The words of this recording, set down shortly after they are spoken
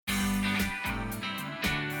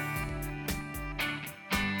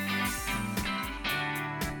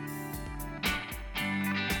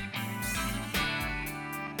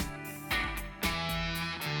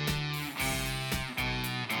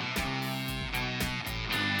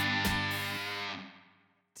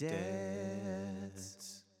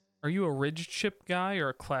Dads. Are you a ridge chip guy or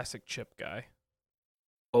a classic chip guy?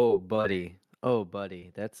 Oh, buddy. Oh,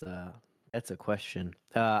 buddy. That's a question.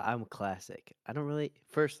 I'm classic. I don't really.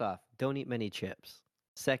 First off, don't eat many chips.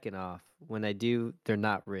 Second off, when I do, they're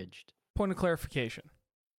not ridged. Point of clarification.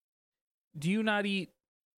 Do you not eat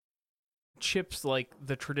chips like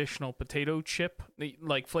the traditional potato chip,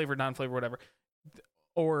 like flavored, non-flavored, whatever?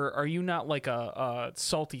 Or are you not like a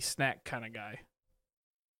salty snack kind of guy?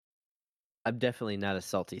 I'm definitely not a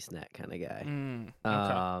salty snack kind of guy.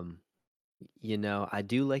 Okay. I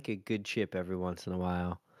do like a good chip every once in a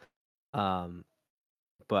while.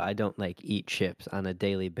 But I don't like eat chips on a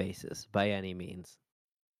daily basis by any means.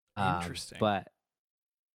 Interesting. But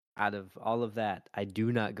out of all of that, I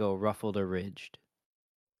do not go ruffled or ridged.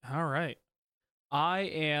 All right. I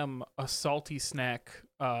am a salty snack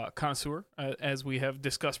connoisseur, as we have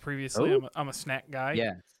discussed previously. Oh. I'm a snack guy.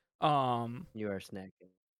 Yes, You are snacking.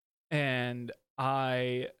 And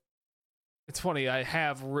it's funny. I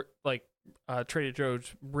have Trader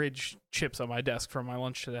Joe's Ridge chips on my desk for my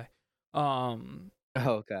lunch today. Oh,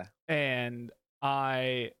 okay. And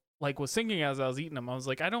I was thinking as I was eating them, I was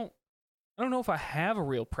like, I don't know if I have a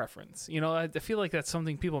real preference. I feel like that's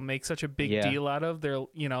something people make such a big deal out of. They're,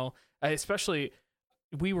 especially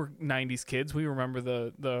we were 90s kids. We remember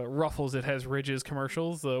the Ruffles that has ridges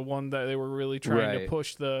commercials, the one that they were really trying to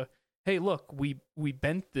push the, hey, look, we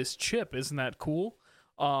bent this chip. Isn't that cool?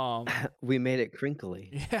 We made it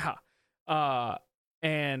crinkly. Yeah.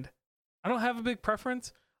 And I don't have a big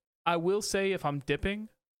preference. I will say if I'm dipping,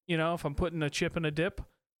 if I'm putting a chip in a dip,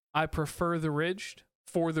 I prefer the ridged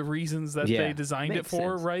for the reasons that they designed it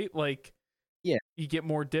for, sense. right? Like, yeah, you get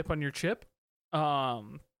more dip on your chip. Yeah.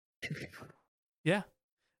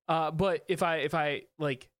 But if I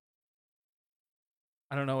like,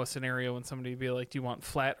 I don't know a scenario when somebody would be like, do you want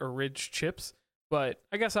flat or ridged chips? But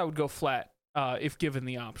I guess I would go flat if given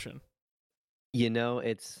the option.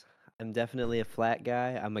 I'm definitely a flat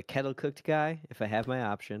guy. I'm a kettle cooked guy. If I have my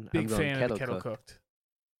option, Big I'm going fan of kettle cooked.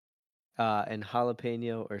 And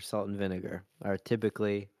jalapeno or salt and vinegar are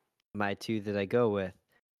typically my two that I go with.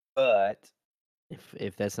 But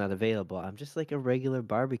if that's not available, I'm just like a regular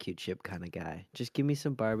barbecue chip kind of guy. Just give me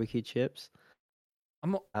some barbecue chips,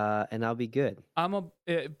 and I'll be good. I'm a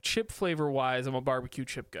chip flavor wise. I'm a barbecue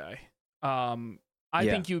chip guy. I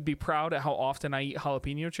think you would be proud at how often I eat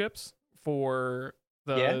jalapeno chips. For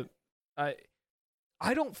the, I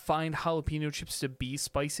don't find jalapeno chips to be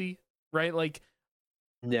spicy, right? Like,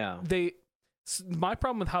 no, my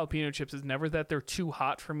problem with jalapeno chips is never that they're too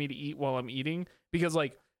hot for me to eat while I'm eating, because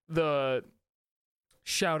like the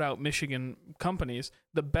shout out Michigan companies,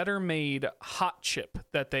 the Better Made hot chip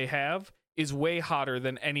that they have is way hotter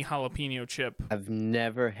than any jalapeno chip. I've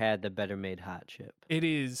never had the Better Made hot chip. It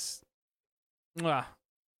is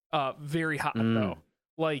very hot though.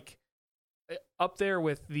 Like up there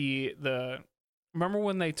with the remember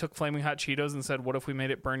when they took Flaming Hot Cheetos and said, what if we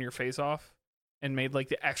made it burn your face off? And made like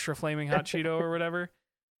the extra Flaming Hot Cheeto or whatever.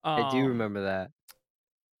 I do remember that.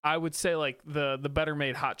 I would say like the Better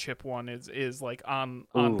Made hot chip one is like on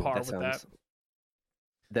par with that.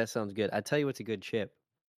 That sounds good. I tell you what's a good chip.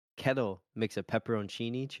 Kettle makes a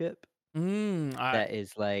pepperoncini chip. That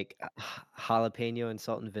is like jalapeno and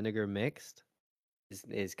salt and vinegar mixed.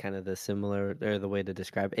 Is kind of the way to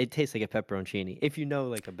describe it. It tastes like a pepperoncini. If you know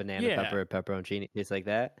like a banana pepper or pepperoncini, it tastes like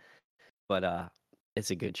that. But it's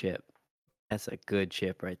a good chip. That's a good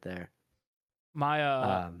chip right there.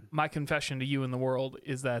 My confession to you in the world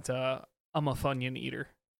is that I'm a Funyun eater.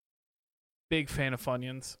 Big fan of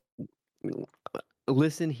Funyuns.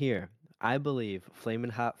 Listen here. I believe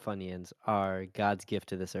Flamin' Hot Funyuns are God's gift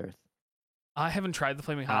to this earth. I haven't tried the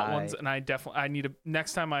Flaming Hot ones, and I need to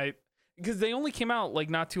next time because they only came out like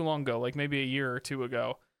not too long ago, like maybe a year or two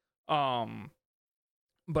ago.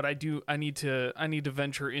 But I need to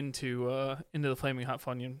venture into the Flaming Hot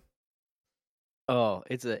Funyun. Oh,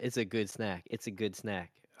 it's a good snack. It's a good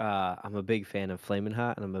snack. I'm a big fan of Flamin'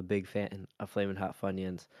 Hot, and I'm a big fan of Flamin' Hot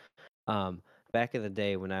Funyuns. Back in the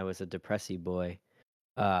day when I was a depressy boy,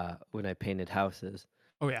 when I painted houses.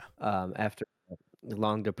 Oh yeah. After a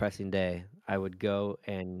long depressing day, I would go,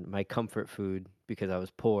 and my comfort food, because I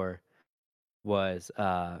was poor, was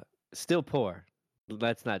still poor.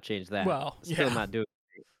 Let's not change that. Well, still not doing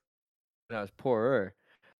it. When I was poorer,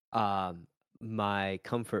 my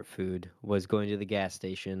comfort food was going to the gas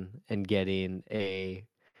station and getting a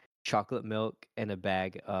chocolate milk and a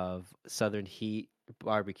bag of Southern Heat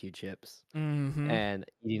barbecue chips, and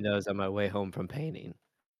eating those on my way home from painting.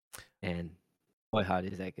 And boy, howdy,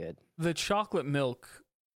 is that good. The chocolate milk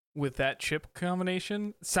with that chip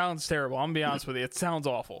combination sounds terrible. I'm gonna be honest with you. It sounds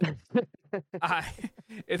awful.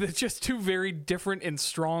 It's just two very different and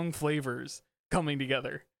strong flavors coming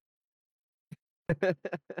together.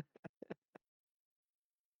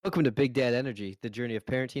 Welcome to Big Dad Energy, the journey of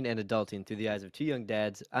parenting and adulting through the eyes of two young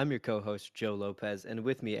dads. I'm your co-host, Joe Lopez, and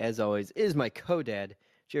with me, as always, is my co-dad,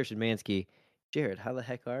 Jared Szymanski. Jared, how the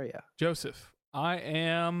heck are you? Joseph, I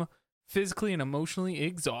am physically and emotionally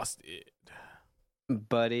exhausted.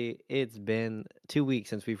 Buddy, it's been 2 weeks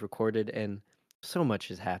since we've recorded, and so much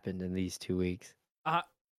has happened in these 2 weeks.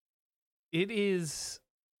 It is...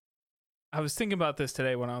 I was thinking about this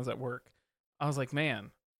today when I was at work. I was like,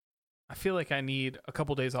 man, I feel like I need a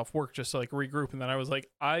couple days off work just to like regroup. And then I was like,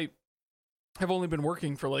 I have only been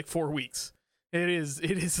working for like 4 weeks. It is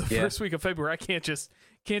the first week of February. I can't just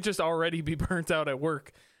already be burnt out at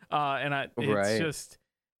work. It's just,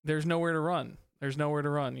 there's nowhere to run. There's nowhere to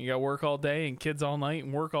run. You got work all day and kids all night,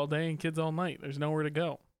 and work all day and kids all night. There's nowhere to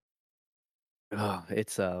go. Oh,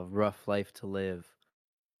 it's a rough life to live.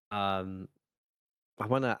 I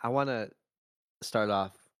wanna start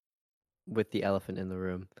off with the elephant in the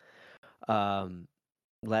room.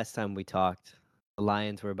 Last time we talked, the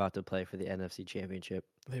Lions were about to play for the NFC Championship.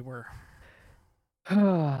 They were.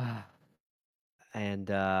 And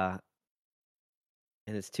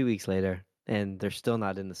it's 2 weeks later, and they're still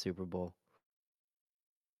not in the Super Bowl.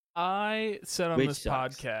 I said on this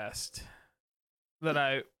podcast that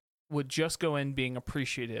I would just go in being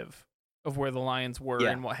appreciative of where the Lions were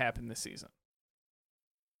and what happened this season.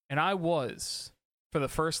 And I was for the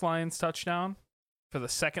first Lions touchdown, for the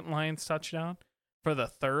second Lions touchdown, for the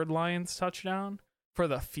third Lions touchdown, for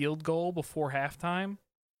the field goal before halftime.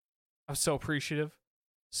 I was so appreciative.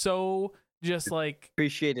 So just like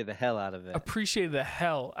appreciated the hell out of it. Appreciated the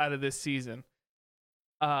hell out of this season.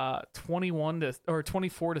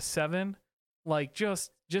 24-7. Like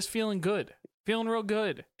just feeling good. Feeling real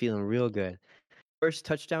good. Feeling real good. First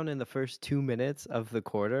touchdown in the first 2 minutes of the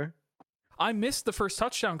quarter. I missed the first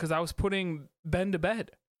touchdown because I was putting Ben to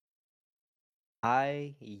bed.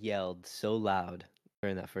 I yelled so loud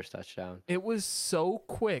during that first touchdown. It was so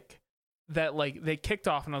quick that like they kicked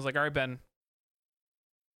off and I was like, all right, Ben.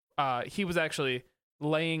 He was actually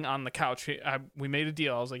laying on the couch. We made a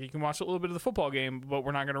deal. I was like, you can watch a little bit of the football game, but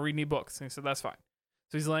we're not going to read any books. And he said, that's fine.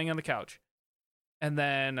 So he's laying on the couch. And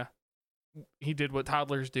then he did what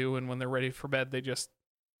toddlers do. And when they're ready for bed, they just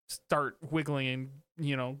start wiggling and,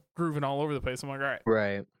 grooving all over the place. I'm like, all right.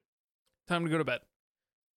 Right. Time to go to bed.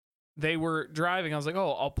 They were driving. I was like,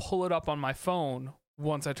 oh, I'll pull it up on my phone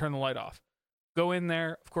once I turn the light off. Go in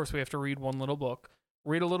there. Of course, we have to read one little book.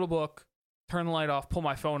 Read a little book. Turn the light off. Pull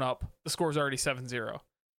my phone up. The score's already 7-0. I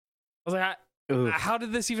was like, how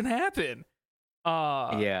did this even happen?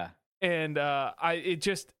 Yeah. And it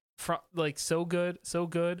just like so good.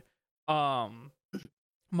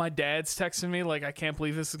 My dad's texting me like, I can't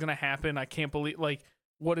believe this is gonna happen. I can't believe like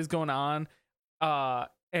what is going on.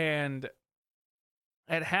 And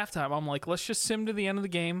at halftime, I'm like, let's just sim to the end of the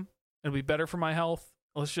game. It'll be better for my health.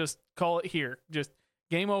 Let's just call it here. Just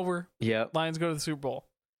game over. Yeah. Lions go to the Super Bowl.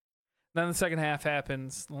 Then the second half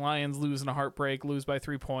happens. The Lions lose in a heartbreak, lose by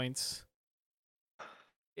 3 points.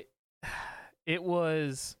 It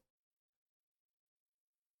was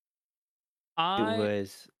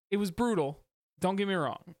brutal. Don't get me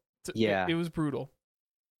wrong. It was brutal.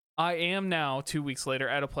 I am now 2 weeks later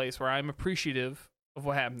at a place where I'm appreciative of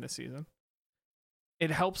what happened this season.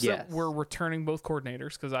 It helps that we're returning both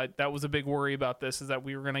coordinators because that was a big worry about this is that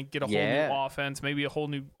we were going to get a whole new offense, maybe a whole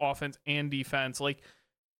new offense and defense, like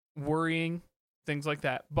worrying, things like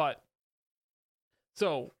that. But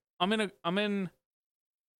so I'm in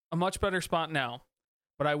a much better spot now,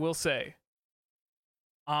 but I will say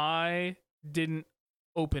I didn't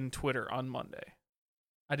open Twitter on Monday.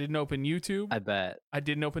 I didn't open YouTube. I bet. I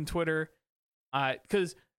didn't open Twitter.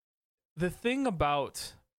 Because the thing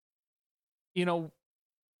about,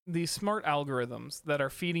 these smart algorithms that are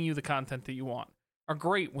feeding you the content that you want are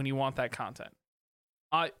great when you want that content.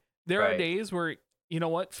 There are days where, you know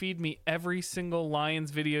what? Feed me every single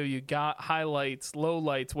Lions video you got, highlights,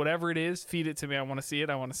 lowlights, whatever it is, feed it to me. I want to see it.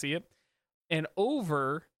 And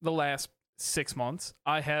over the last 6 months,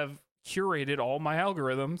 I have curated all my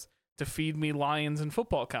algorithms to feed me Lions and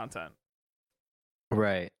football content.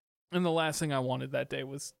 Right. And the last thing I wanted that day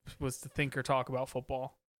was to think or talk about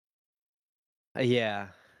football.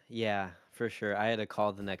 Yeah, for sure. I had a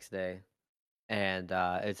call the next day, and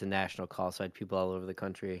it's a national call, so I had people all over the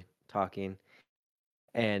country talking.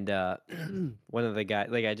 And one of the guys,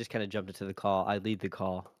 like I just kind of jumped into the call. I lead the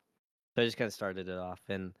call, so I just kind of started it off.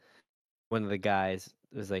 And one of the guys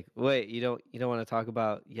was like, "Wait, you don't want to talk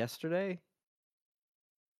about yesterday?"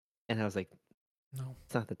 And I was like, "No,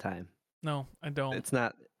 it's not the time. No, I don't. It's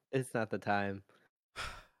not the time."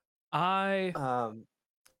 It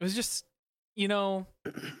was just, you know,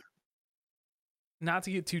 not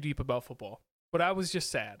to get too deep about football, but I was just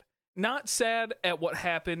sad. Not sad at what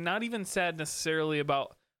happened, not even sad necessarily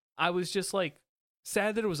about, I was just like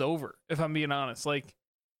sad that it was over, if I'm being honest. Like,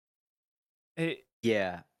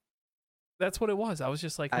 yeah, that's what it was. I was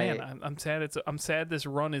just like, man, I'm sad. I'm sad this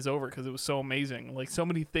run is over because it was so amazing. Like, so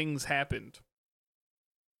many things happened.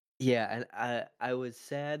 Yeah, and I was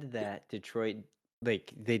sad that Detroit,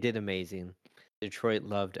 like, they did amazing. Detroit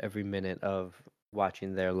loved every minute of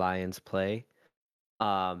watching their Lions play.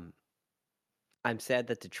 I'm sad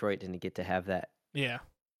that Detroit didn't get to have that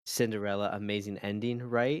Cinderella amazing ending,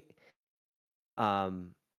 right?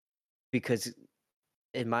 Because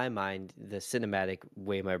in my mind, the cinematic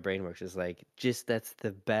way my brain works is like, just that's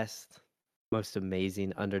the best, most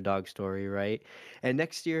amazing underdog story, right? And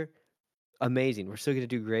next year, amazing. We're still going to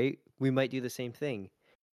do great. We might do the same thing,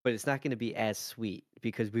 but it's not going to be as sweet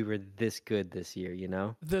because we were this good this year, you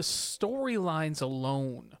know? The storylines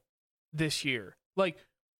alone this year, like,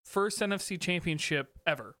 first NFC championship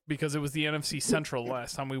ever, because it was the NFC Central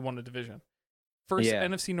last time we won a division. First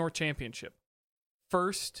NFC North championship.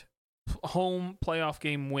 First home playoff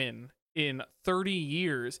game win in 30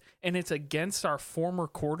 years, and it's against our former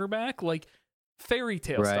quarterback. Like, fairy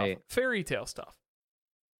tale stuff.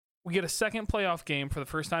 We get a second playoff game for the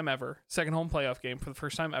first time ever, second home playoff game for the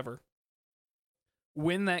first time ever.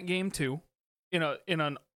 Win that game too, in a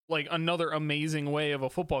like another amazing way of a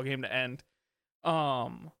football game to end.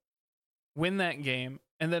 Win that game,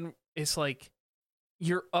 and then it's like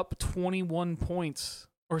you're up 21 points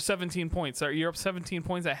or 17 points. You're up 17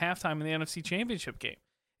 points at halftime in the NFC Championship game.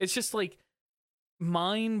 It's just like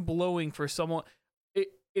mind-blowing for someone.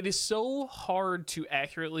 It is so hard to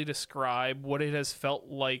accurately describe what it has felt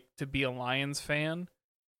like to be a Lions fan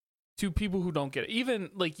to people who don't get it. Even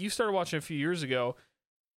like you started watching a few years ago.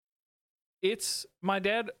 It's my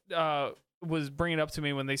dad was bringing it up to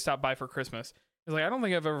me when they stopped by for Christmas. He's like, I don't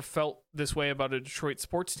think I've ever felt this way about a Detroit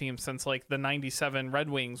sports team since like the 97 Red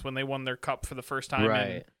Wings when they won their cup for the first time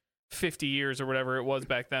in 50 years or whatever it was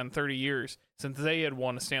back then, 30 years since they had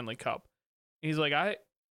won a Stanley Cup. And he's like, it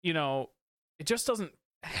just doesn't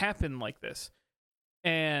happen like this.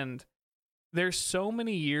 And there's so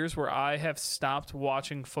many years where I have stopped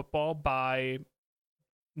watching football by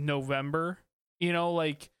November,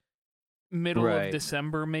 like middle of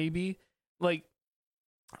December maybe. Like,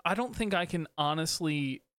 I don't think I can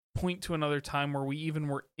honestly point to another time where we even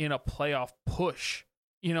were in a playoff push.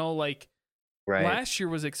 Last year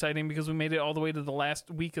was exciting because we made it all the way to the last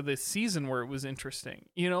week of the season where it was interesting.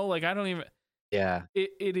 I don't even. Yeah.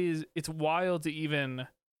 It's wild to even.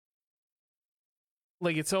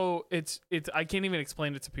 Like, it's I can't even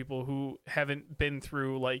explain it to people who haven't been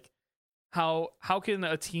through, like, how can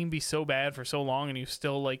a team be so bad for so long and you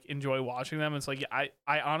still like enjoy watching them? It's like, I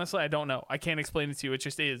honestly, I don't know. I can't explain it to you. It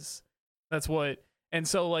just is. That's what. And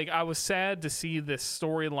so, like, I was sad to see this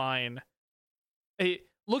storyline.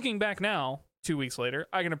 Looking back now, 2 weeks later,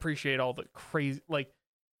 I can appreciate all the crazy, like,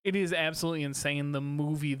 it is absolutely insane, the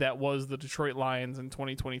movie that was the Detroit Lions in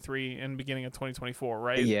 2023 and beginning of 2024,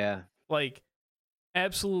 right? Yeah. Like,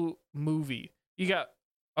 absolute movie. You got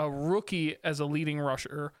a rookie as a leading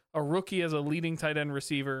rusher, a rookie as a leading tight end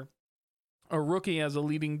receiver, a rookie as a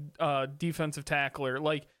leading defensive tackler.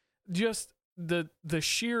 Like, just the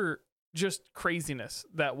sheer just craziness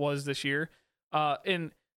that was this year.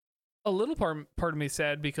 And a little part of me is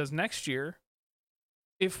sad because next year,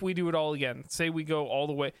 if we do it all again, say we go all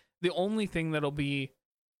the way, the only thing that'll be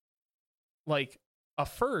like a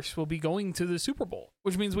first will be going to the Super Bowl,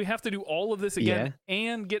 which means we have to do all of this again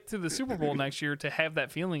and get to the Super Bowl next year to have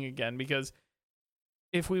that feeling again. Because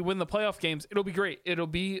if we win the playoff games, it'll be great. It'll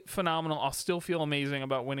be phenomenal. I'll still feel amazing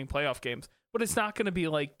about winning playoff games, but it's not going to be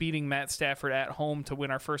like beating Matt Stafford at home to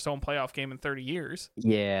win our first home playoff game in 30 years.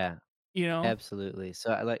 Yeah, absolutely.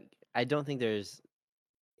 So I don't think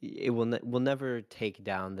we'll never take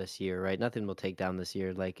down this year, right? Nothing will take down this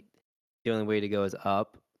year. Like, the only way to go is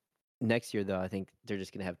up. Next year, though, I think they're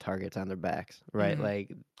just going to have targets on their backs, right? Mm-hmm.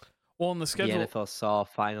 Like, well, in the schedule, the NFL saw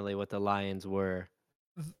finally what the Lions were.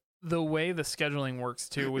 The way the scheduling works,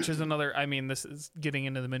 too, which is another, I mean, this is getting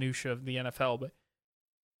into the minutia of the NFL, but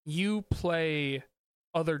you play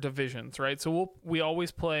other divisions, right? So we always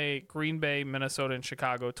play Green Bay, Minnesota, and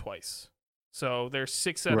Chicago twice. So there's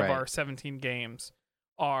 6 out of our 17 games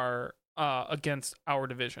are against our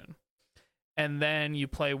division. And then you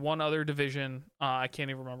play one other division. I can't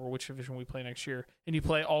even remember which division we play next year. And you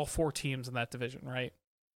play all 4 teams in that division, right?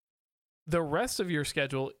 The rest of your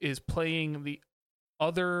schedule is playing the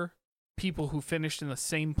other people who finished in the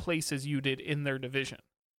same place as you did in their division.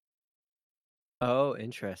 Oh, So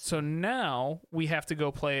interesting. now we have to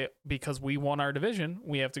go play, because we won our division,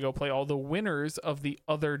 we have to go play all the winners of the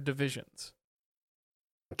other divisions.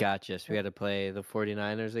 Gotcha. So we had to play the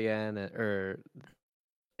 49ers again,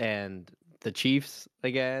 and the Chiefs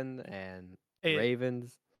again, and It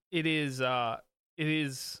Ravens. it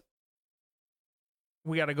is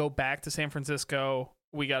we got to go back to San Francisco.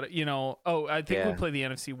 We got to, I think we Yeah. play the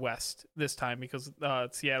NFC West this time because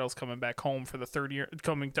Seattle's coming back home for the third year,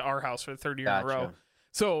 coming to our house for the third year in a row. Gotcha.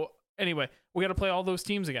 So anyway, we got to play all those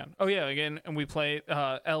teams again. Oh yeah, again, and we play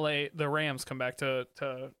LA. The Rams come back to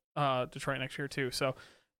Detroit next year too. So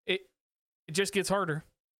it just gets harder.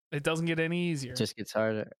 It doesn't get any easier. It just gets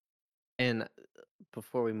harder. And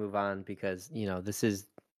before we move on, because this is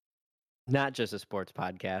not just a sports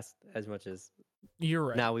podcast as much as You're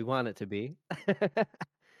right. now we want it to be.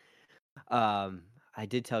 I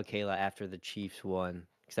did tell Kayla after the Chiefs won,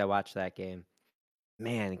 because I watched that game.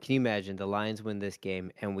 Man, can you imagine the Lions win this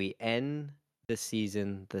game and we end the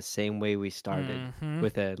season the same way we started,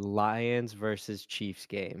 with a Lions versus Chiefs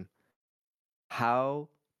game? How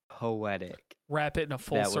poetic Wrap it in a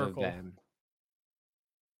full that would have circle. been.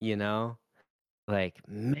 Like,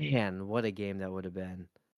 man, what a game that would have been.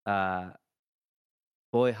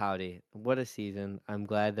 Boy howdy, what a season. I'm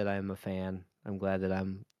glad that I'm a fan. I'm glad that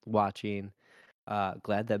I'm watching.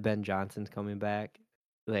 Glad that Ben Johnson's coming back.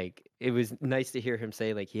 Like, it was nice to hear him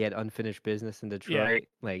say, like, he had unfinished business in Detroit.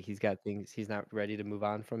 Like, he's got things he's not ready to move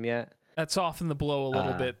on from yet. That softened the blow a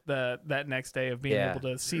little bit that next day of being able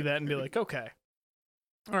to see that and be like, okay,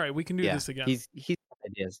 all right, we can do this again. He's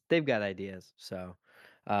got ideas. They've got ideas. So,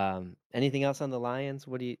 anything else on the Lions?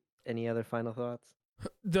 Any other final thoughts?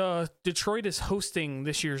 The Detroit is hosting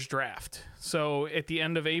this year's draft. So at the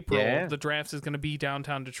end of April, the draft is going to be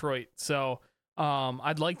downtown Detroit. So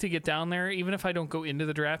I'd like to get down there, even if I don't go into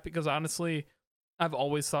the draft, because honestly, I've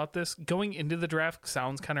always thought this. Going into the draft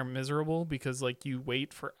sounds kind of miserable because like you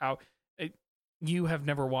wait for you have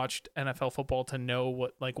never watched NFL football to know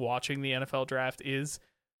what like watching the NFL draft is.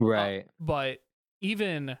 Right. But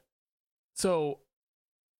even so,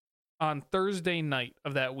 on Thursday night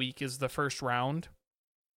of that week is the first round.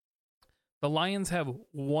 The Lions have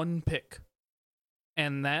one pick,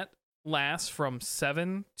 and that lasts from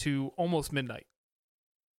 7 to almost midnight.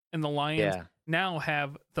 And the Lions now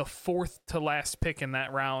have the fourth to last pick in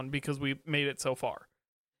that round because we made it so far.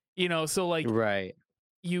 So like, right.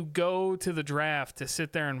 You go to the draft to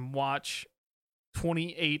sit there and watch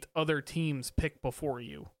 28 other teams pick before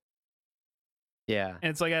you. Yeah. And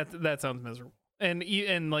it's like, that sounds miserable.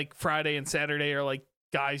 And like Friday and Saturday are like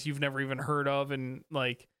guys you've never even heard of, and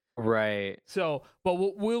like, right. So, but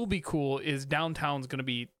what will be cool is downtown's going to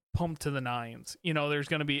be pumped to the nines. There's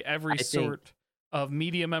going to be every sort of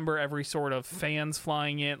media member, every sort of fans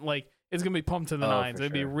flying in. Like, it's going to be pumped to the nines.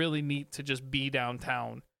 It'd be really neat to just be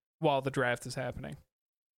downtown while the draft is happening.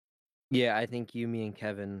 Yeah, I think you, me, and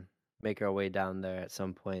Kevin make our way down there at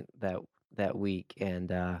some point that week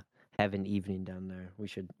and have an evening down there. We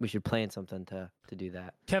should plan something to do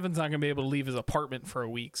that. Kevin's not going to be able to leave his apartment for a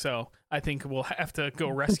week, so I think we'll have to go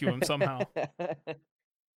rescue him somehow.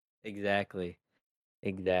 Exactly.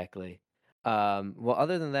 Well,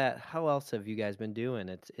 other than that, how else have you guys been doing?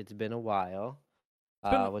 It's been a while.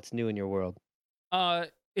 What's new in your world?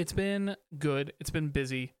 It's been good. It's been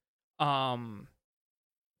busy.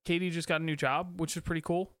 Katie just got a new job, which is pretty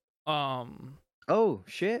cool. Oh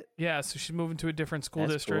shit! Yeah, so she's moving to a different school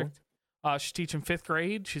district. Cool. She's teaching 5th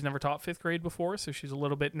grade. She's never taught 5th grade before, so she's a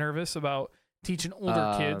little bit nervous about teaching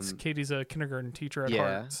older kids. Katie's a kindergarten teacher at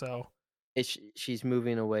heart, so she's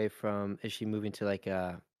moving away from. Is she moving to like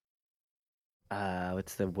a?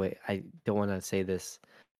 What's the way? I don't want to say this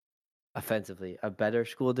offensively. A better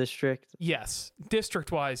school district? Yes,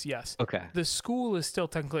 district-wise, yes. Okay. The school is still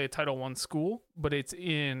technically a Title I school, but it's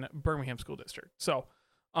in Birmingham School District. So,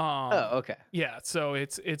 okay. Yeah, so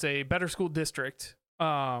it's a better school district,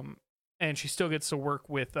 and she still gets to work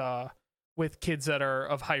with kids that are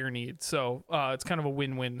of higher need. So it's kind of a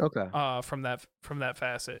win-win. Okay. From that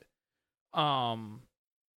facet. And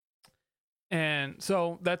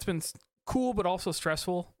so that's been cool, but also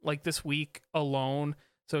stressful. Like this week alone.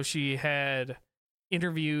 So she had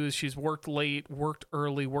interviews. She's worked late, worked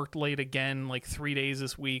early, worked late again, like 3 days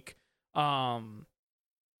this week.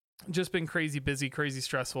 Just been crazy busy, crazy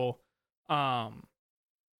stressful. I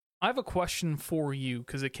have a question for you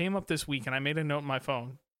because it came up this week and I made a note on my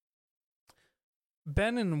phone.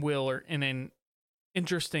 Ben and Will are in an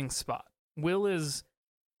interesting spot. Will is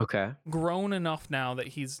grown enough now that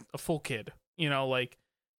he's a full kid.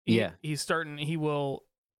 He's starting.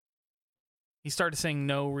 He started saying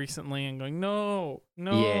no recently and going no,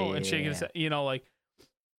 and shaking his head.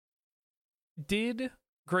 Did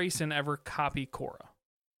Grayson ever copy Korra?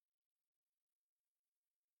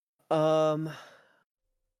 A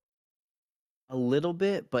little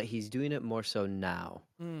bit, but he's doing it more so now.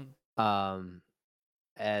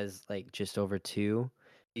 As like just over 2,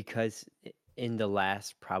 because in the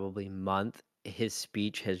last probably month, his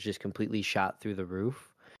speech has just completely shot through the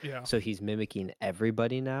roof. Yeah. So he's mimicking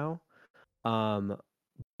everybody now.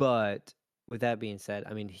 But with that being said,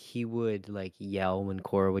 I mean, he would like yell when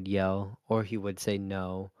Korra would yell, or he would say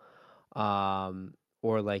no.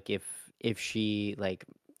 Or like if she like,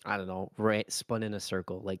 I don't know, spun in a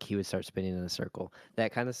circle, like he would start spinning in a circle,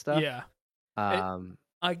 that kind of stuff. Yeah. I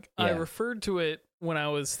referred to it when I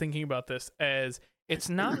was thinking about this as it's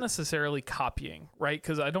not necessarily copying, right?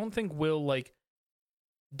 Because I don't think Will like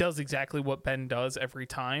does exactly what Ben does every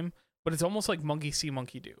time, but it's almost like monkey see,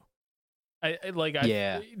 monkey do.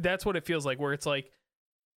 That's what it feels like, where it's like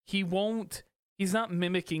he's not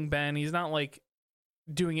mimicking Ben. He's not like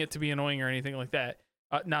doing it to be annoying or anything like that.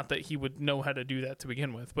 Not that he would know how to do that to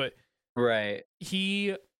begin with, but right.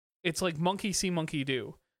 It's like monkey see, monkey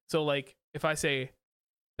do. So like if I say,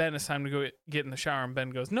 Ben, it's time to go get in the shower, and Ben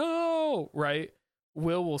goes, no, right?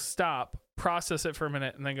 Will stop, process it for a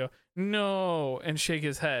minute, and then go, no, and shake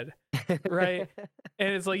his head, right?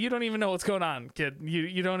 And it's like, you don't even know what's going on, kid.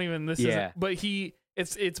 You don't even, this isn't, but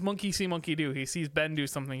it's monkey see, monkey do. He sees Ben do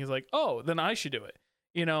something, he's like, oh, then I should do it,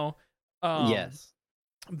 you know? Yes.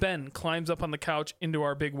 Ben climbs up on the couch into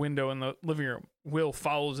our big window in the living room. Will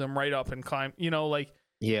follows him right up and climb, you know, like,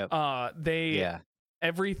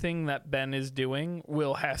 everything that Ben is doing,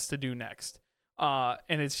 Will has to do next. And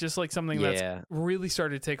it's just like something that's really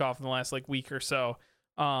started to take off in the last like week or so.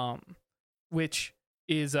 Which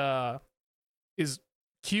is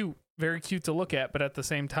cute, very cute to look at, but at the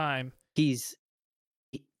same time, he's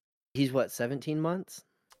what, 17 months?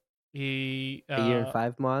 A year and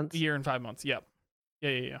 5 months? A year and 5 months, yep.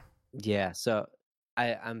 Yeah. Yeah, so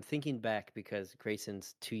I'm thinking back because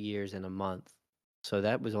Grayson's 2 years and a month. So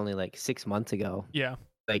that was only like 6 months ago. Yeah.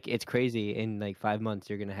 Like, it's crazy. In like 5 months,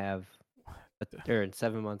 you're going to have, or in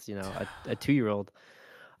 7 months, you know, a 2-year-old.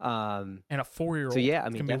 And a 4-year-old. So yeah, I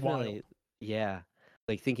mean, definitely. Yeah.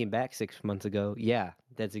 Like thinking back 6 months ago, yeah,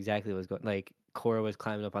 that's exactly what's going. Like Korra was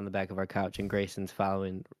climbing up on the back of our couch, and Grayson's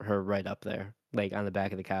following her right up there, like on the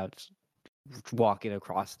back of the couch, walking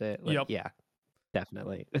across it. Like, yeah,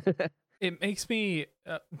 definitely. It makes me.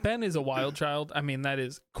 Ben is a wild child. I mean, that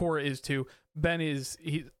is Korra is too. Ben is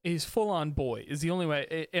he's full on boy is the only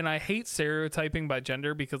way. And I hate stereotyping by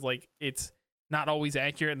gender because like it's not always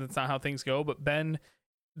accurate and that's not how things go. But Ben,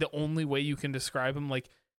 the only way you can describe him, like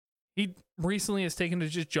he recently has taken to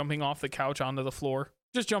just jumping off the couch onto the floor,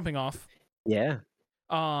 just jumping off. Yeah.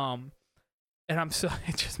 And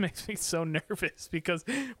it just makes me so nervous because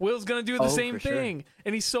Will's going to do the same thing. Sure.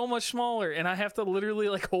 And he's so much smaller and I have to literally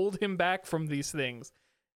like hold him back from these things.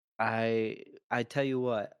 I tell you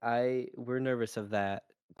what, we're nervous of that.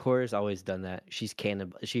 Korra's always done that. She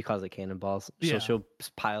calls it cannonballs. So she'll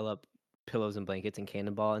pile up pillows and blankets and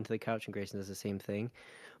cannonball into the couch, and Grayson does the same thing.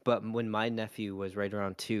 But when my nephew was right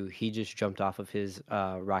around 2, he just jumped off of his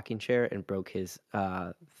rocking chair and broke his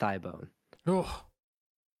thigh bone. Oh.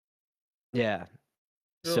 Yeah.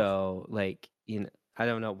 Ugh. So, like, you know, I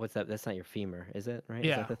don't know what's that. That's not your femur, is it? Right?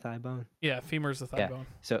 Yeah. Is that the thigh bone? Yeah, femur's the thigh bone.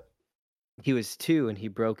 So he was 2 and he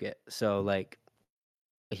broke it. So, like,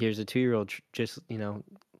 here's a 2-year-old just, you know,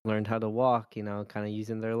 learned how to walk, you know, kind of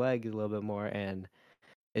using their legs a little bit more, and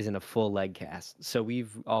is in a full leg cast. So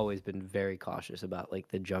we've always been very cautious about like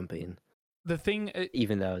the jumping. The thing,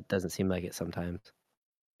 even though it doesn't seem like it sometimes.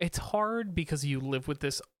 It's hard because you live with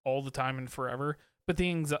this all the time and forever. But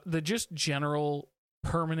the just general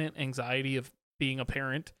permanent anxiety of being a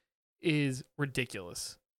parent is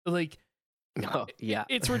ridiculous. Like,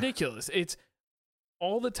 it's ridiculous. It's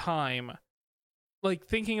all the time, like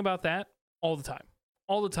thinking about that all the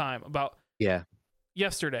time about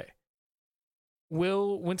yesterday.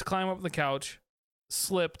 Will went to climb up the couch,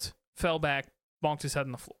 slipped, fell back, bonked his head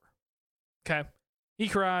on the floor. Okay. He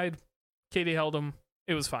cried. Katie held him.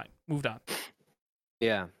 It was fine. Moved on.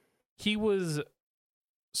 Yeah. He was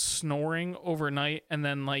snoring overnight and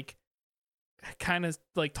then like kind of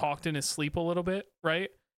like talked in his sleep a little bit, right?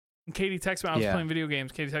 And Katie texted me, I was playing video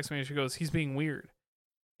games. Katie texted me and she goes, he's being weird.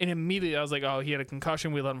 And immediately I was like, oh, he had a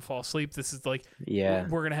concussion. We let him fall asleep. This is like, this is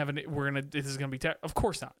going to be, of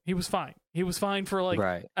course not. He was fine. He was fine for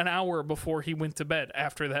like an hour before he went to bed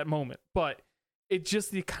after that moment. But it's just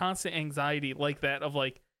the constant anxiety like that of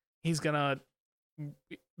like, Ben's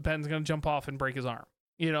going to jump off and break his arm.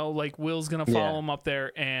 You know, like Will's going to follow him up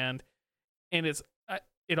there. And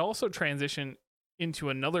it also transitioned into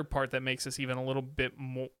another part that makes us even a little bit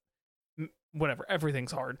whatever,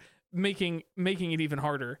 everything's hard. Making it even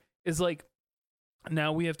harder is like,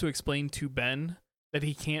 now we have to explain to Ben that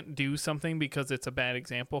he can't do something because it's a bad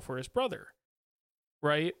example for his brother,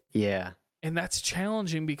 right? Yeah. And that's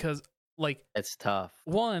challenging because, like, it's tough.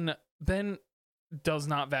 One, Ben does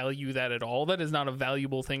not value that at all. That is not a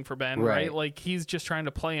valuable thing for Ben, right? Like, he's just trying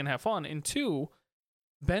to play and have fun. And two,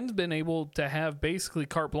 Ben's been able to have basically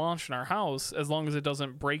carte blanche in our house as long as it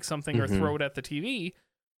doesn't break something or throw it at the TV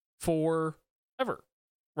forever,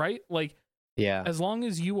 right? Like, yeah, as long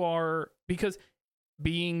as you are, because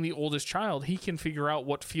being the oldest child, he can figure out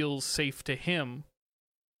what feels safe to him,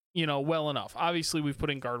 well enough. Obviously, we've put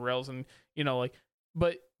in guardrails and, like,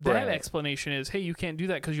 but that explanation is, hey, you can't do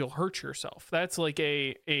that because you'll hurt yourself. That's like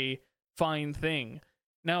a fine thing.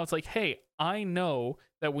 Now it's like, hey, I know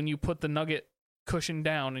that when you put the nugget cushion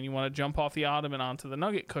down and you want to jump off the ottoman onto the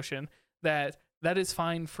nugget cushion, that is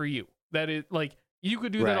fine for you. That is, like, you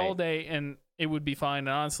could do that all day and it would be fine. And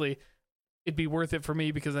honestly, it'd be worth it for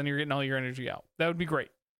me because then you're getting all your energy out. That would be great.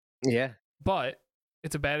 Yeah. But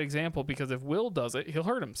it's a bad example because if Will does it, he'll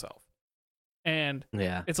hurt himself. And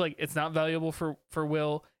it's like, it's not valuable for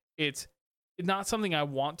Will. It's not something I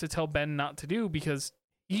want to tell Ben not to do because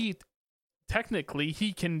technically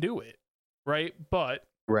he can do it, right? But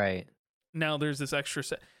now there's this extra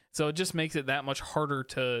set. So it just makes it that much harder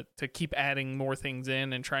to keep adding more things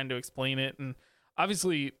in and trying to explain it. And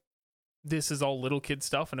obviously this is all little kid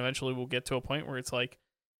stuff, and eventually we'll get to a point where it's like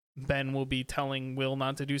Ben will be telling Will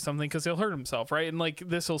not to do something because he'll hurt himself, right? And like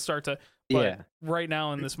this will start to, but right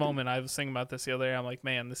now in this moment, I was thinking about this the other day. I'm like,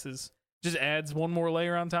 man, this is just adds one more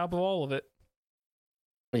layer on top of all of it.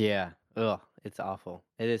 Yeah. Ugh, it's awful.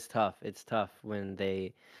 It is tough. It's tough when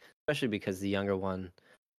they, especially because the younger one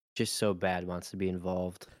just so bad wants to be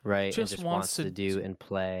involved, right? Just wants to do and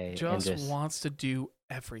play. Just wants to do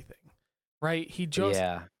everything, right? He just,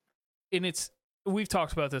 and we've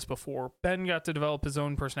talked about this before. Ben got to develop his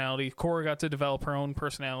own personality. Cora got to develop her own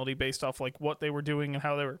personality based off like what they were doing and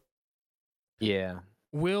how they were. Yeah.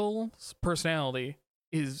 Will's personality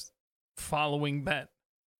is following Ben,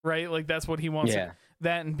 right? Like that's what he wants. Yeah.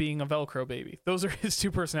 That and being a Velcro baby. Those are his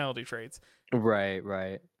two personality traits.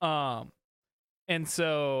 Right. And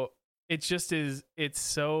so it just is, it's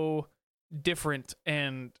so different,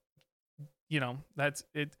 and that's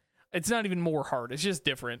it. It's not even more hard. It's just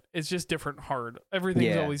different. It's just different hard.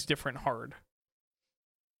 Everything's always different hard.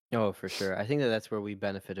 Oh, for sure. I think that's where we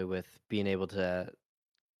benefited with being able to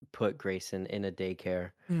put Grayson in a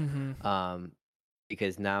daycare.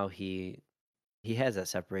 Because now he has that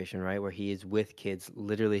separation, right? Where he is with kids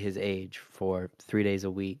literally his age for 3 days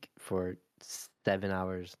a week for 7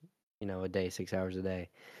 hours, a day, 6 hours a day.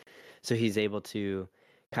 So he's able to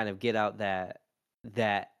kind of get out that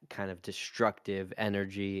kind of destructive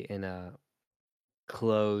energy in a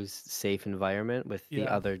closed, safe environment with the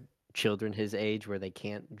other children his age, where they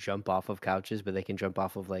can't jump off of couches, but they can jump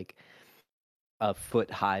off of like a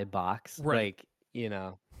foot-high box, like,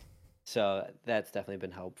 So that's definitely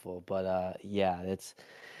been helpful. But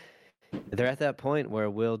they're at that point where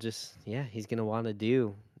Will just he's gonna want to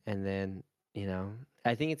do, and then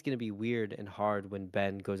I think it's gonna be weird and hard when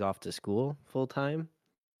Ben goes off to school full time,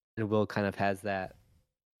 and Will kind of has that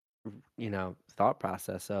thought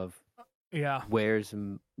process of where's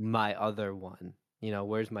my other one,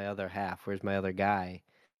 where's my other half, where's my other guy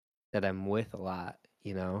that I'm with a lot,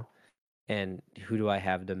 and who do I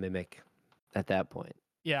have to mimic at that point?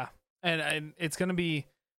 And it's gonna be,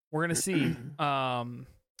 we're gonna see.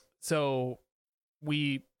 So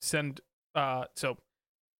we send so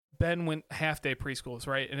Ben went half day preschools,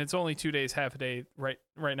 right? And it's only 2 days, half a day right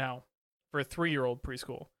now for a 3-year-old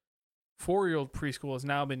preschool. 4-year-old preschool has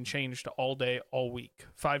now been changed to all day, all week,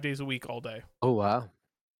 5 days a week, all day. Oh, wow.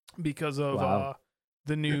 Because of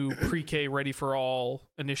the new pre-K Ready for All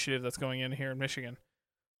initiative that's going in here in Michigan.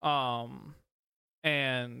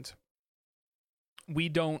 And we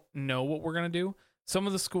don't know what we're going to do. Some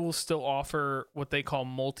of the schools still offer what they call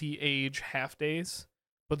multi-age half days,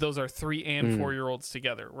 but those are 3 and 4-year-olds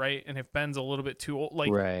together, right? And if Ben's a little bit too old,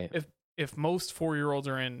 like if most 4-year-olds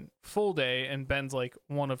are in full day and Ben's like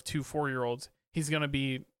one of 2 4-year-olds, he's going to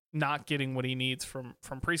be not getting what he needs from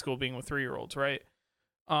preschool being with 3-year-olds, right?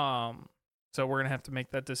 So we're going to have to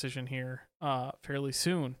make that decision here fairly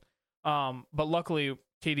soon. But luckily,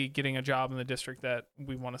 Katie getting a job in the district that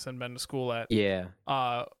we want to send Ben to school at.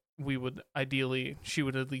 We would ideally, she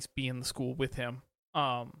would at least be in the school with him.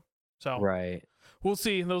 So we'll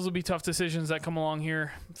see. Those will be tough decisions that come along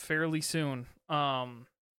here fairly soon.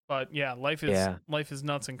 But yeah, life is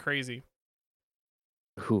nuts and crazy.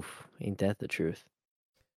 Oof, ain't that the truth?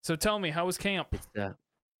 So tell me, how was camp?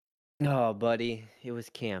 Oh, buddy, it was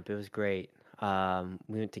camp. It was great.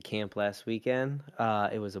 We went to camp last weekend.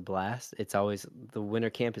 It was a blast. It's always the winter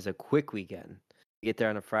camp is a quick weekend. You get there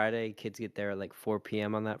on a Friday. Kids get there at like 4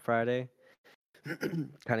 p.m. on that Friday.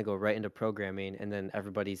 Kind of go right into programming, and then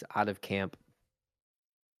everybody's out of camp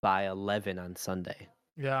by 11 on Sunday.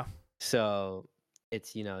 Yeah. So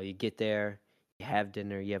it's, you get there, you have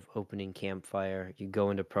dinner, you have opening campfire, you go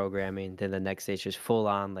into programming, then the next day it's just full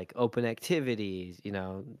on like open activities,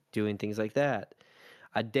 doing things like that.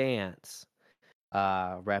 A dance,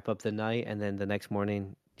 wrap up the night, and then the next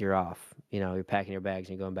morning you're off. You're packing your bags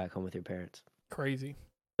and you're going back home with your parents. Crazy.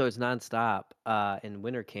 So it's nonstop. In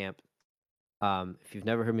winter camp, if you've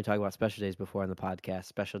never heard me talk about Special Days before on the podcast,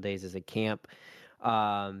 Special Days is a camp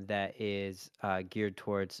that is geared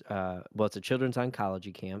towards, it's a children's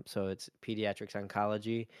oncology camp, so it's pediatrics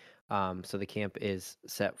oncology. So the camp is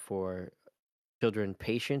set for children,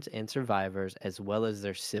 patients, and survivors, as well as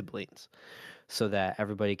their siblings, so that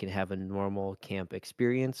everybody can have a normal camp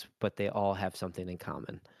experience, but they all have something in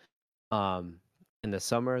common. In the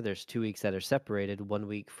summer, there's 2 weeks that are separated, 1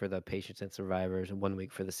 week for the patients and survivors and 1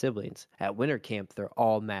 week for the siblings. At winter camp, they're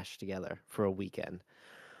all mashed together for a weekend.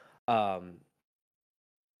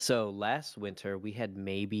 So last winter, we had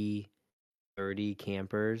maybe 30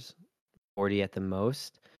 campers, 40 at the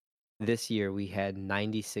most. This year, we had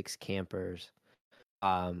 96 campers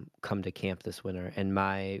come to camp this winter. And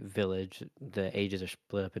my village, the ages are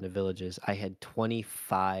split up into villages. I had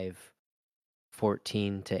 25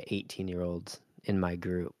 14 to 18-year-olds in my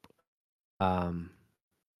group.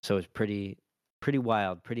 So it's pretty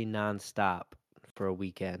wild, pretty nonstop for a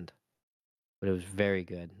weekend. But it was very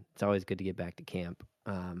good. It's always good to get back to camp.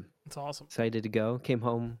 It's awesome. Excited to go. Came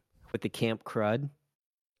home with the camp crud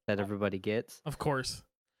that everybody gets. Of course.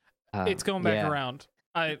 It's going back around.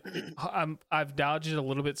 I've dodged it a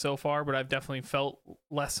little bit so far, but I've definitely felt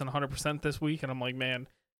less than 100% this week, and I'm like, man,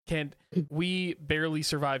 we barely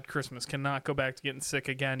survived Christmas. Cannot go back to getting sick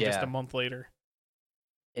again just a month later.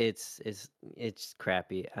 It's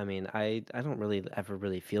crappy. I mean, I don't really ever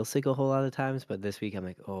really feel sick a whole lot of times, but this week I'm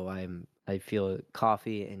like, I feel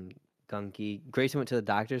coffee and gunky. Grayson went to the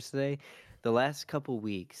doctor's today. The last couple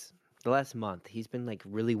weeks, the last month, he's been like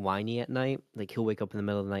really whiny at night. Like he'll wake up in the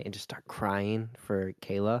middle of the night and just start crying for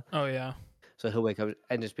Kayla. Oh yeah. So he'll wake up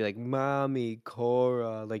and just be like, "Mommy,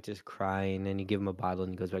 Cora," like just crying, and you give him a bottle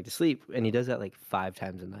and he goes back to sleep. And he does that like 5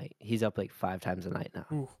 times a night. He's up like 5 times a night now.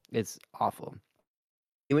 Ooh. It's awful.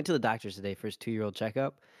 He went to the doctor's today for his 2-year-old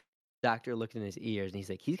checkup. Doctor looked in his ears and he's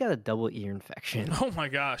like, he's got a double ear infection. Oh my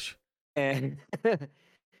gosh. And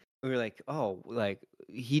we were like, oh, like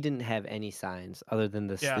he didn't have any signs other than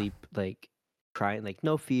the sleep, like crying, like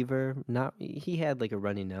no fever. He had like a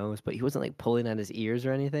runny nose, but he wasn't like pulling at his ears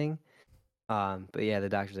or anything. But yeah, the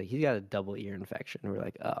doctor's like, he's got a double ear infection. We're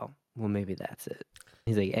like, oh, well, maybe that's it.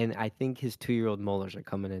 He's like, and I think his 2-year-old molars are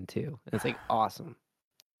coming in too. And it's like awesome.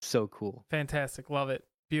 So cool. Fantastic. Love it.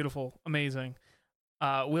 Beautiful. Amazing.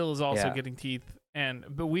 Will is also getting teeth,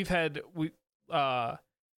 but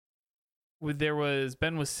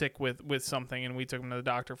Ben was sick with something, and we took him to the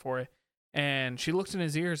doctor for it. And she looked in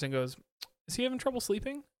his ears and goes, "Is he having trouble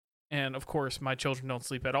sleeping?" And of course, my children don't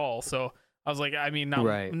sleep at all, so I was like, I mean,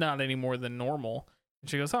 not any more than normal. And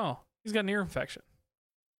she goes, "Oh, he's got an ear infection."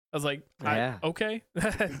 I was like, okay.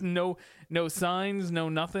 no signs, no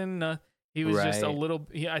nothing. He was just a little.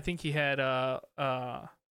 I think he had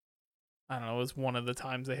I don't know. It was one of the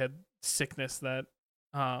times they had sickness that.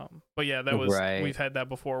 But yeah, that was we've had that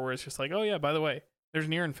before, where it's just like, oh yeah, by the way, there's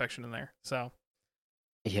an ear infection in there. So.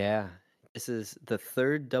 Yeah, this is the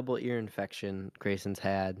 3rd double ear infection Grayson's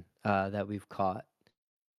had that we've caught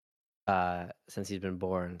since he's been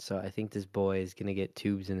born. So I think this boy is gonna get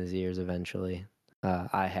tubes in his ears eventually.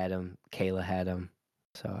 I had him. Kayla had him.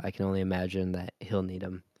 So I can only imagine that he'll need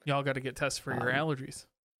them. Y'all got to get tested for your allergies.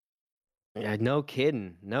 Yeah, no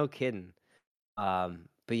kidding.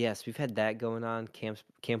 But yes, we've had that going on.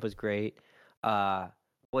 Camp was great.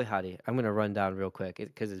 Boy howdy, I'm gonna run down real quick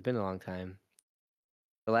because it's been a long time.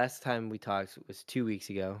 The last time we talked was 2 weeks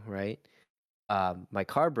ago, right? My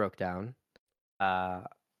car broke down.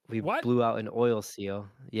 We blew out an oil seal.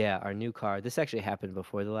 Yeah, our new car. This actually happened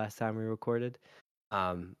before the last time we recorded.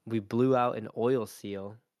 We blew out an oil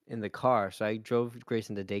seal in the car. So I drove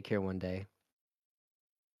Grayson to daycare one day.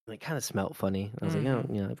 It kind of smelled funny. I was like,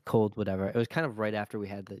 oh, cold, whatever. It was kind of right after we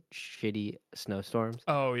had the shitty snowstorms.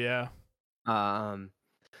 Oh yeah. And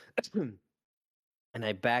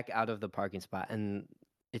I back out of the parking spot, and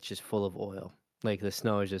it's just full of oil. Like the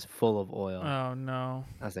snow is just full of oil. Oh no.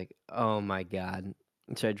 I was like, oh my God.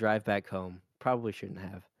 So I drive back home. Probably shouldn't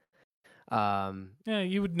have. Yeah,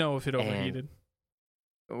 you would know if it overheated.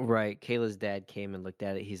 Right. Kayla's dad came and looked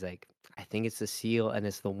at it. He's like, I think it's the seal, and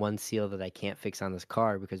it's the one seal that I can't fix on this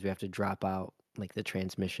car because we have to drop out like the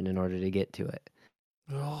transmission in order to get to it.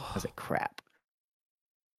 I was like, crap.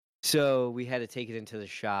 So we had to take it into the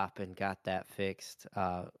shop and got that fixed.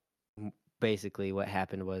 Basically, what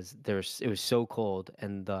happened was it was so cold,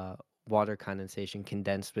 and the water condensation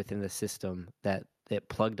condensed within the system that it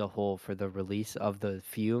plugged a hole for the release of the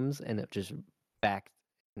fumes, and it just backed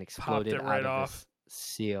and exploded Popped it right out of off. this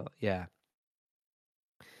seal. Yeah.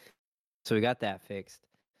 So we got that fixed.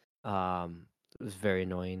 It was very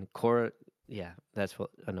annoying. Cora, yeah, that's what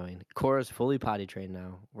annoying. Cora's fully potty trained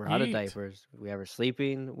now. We're out of Yeet. diapers. We have her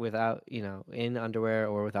sleeping without, in underwear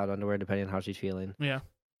or without underwear, depending on how she's feeling. Yeah.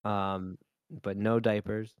 But no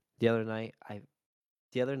diapers. The other night, I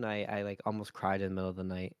like almost cried in the middle of the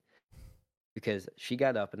night because she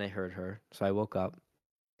got up and I heard her. So I woke up,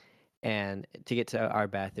 and to get to our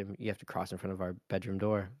bathroom, you have to cross in front of our bedroom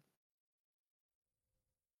door.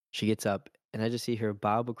 She gets up, and I just see her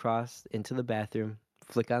bob across into the bathroom,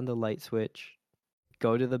 flick on the light switch,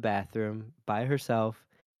 go to the bathroom by herself,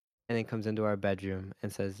 and then comes into our bedroom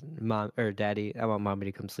and says, "Mom or Daddy, I want Mommy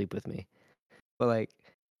to come sleep with me." But like,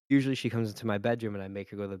 usually she comes into my bedroom and I make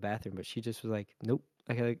her go to the bathroom, but she just was like, "Nope."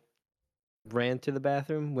 Ran to the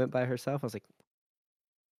bathroom, went by herself. I was like,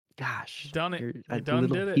 "Gosh, Done it. you're You a done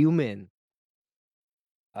little did it. human."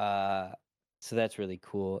 So that's really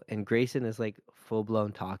cool. And Grayson is like full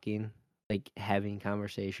blown talking, like having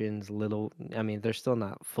conversations. I mean, they're still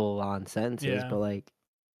not full on sentences, Yeah. but like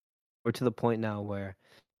we're to the point now where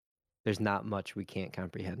there's not much we can't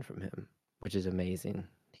comprehend from him, which is amazing.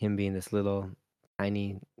 Him being this little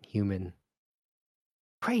tiny human,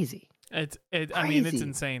 crazy. I mean, it's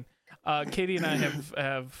insane. Katie and I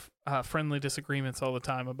have friendly disagreements all the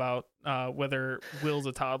time about whether Will's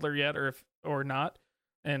a toddler yet or not,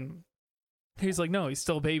 and he's like, no, he's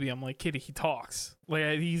still a baby. I'm like, Kitty, he talks.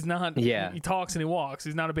 Like he's not. Yeah. He talks and he walks.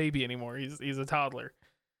 He's not a baby anymore. He's a toddler.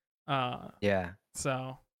 Yeah.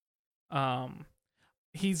 So,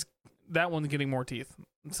 he's that one's getting more teeth.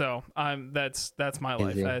 So that's my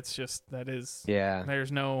life. That is. Yeah.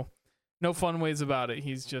 There's no fun ways about it.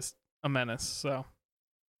 He's just a menace. So.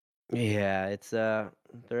 Yeah, it's they're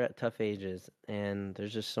at tough ages, and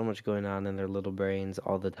there's just so much going on in their little brains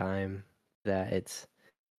all the time that it's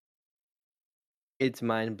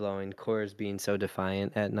mind blowing. Cora's being so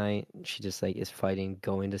defiant at night. She just like is fighting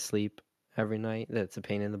going to sleep every night. That's a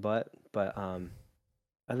pain in the butt. But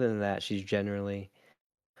other than that, she's generally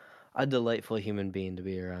a delightful human being to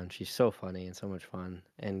be around. She's so funny and so much fun.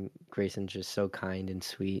 And Grayson's just so kind and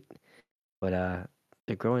sweet. But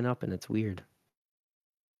they're growing up and it's weird.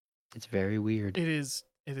 It's very weird. It is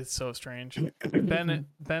so strange. Ben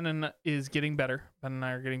is getting better. Ben and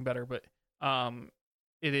I are getting better, but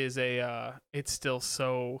it is it's still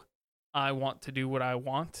so I want to do what I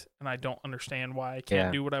want and I don't understand why I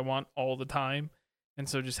can't do what I want all the time. And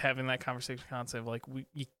so just having that conversation concept like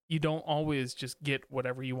you don't always just get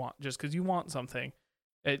whatever you want just because you want something.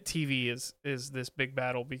 TV is this big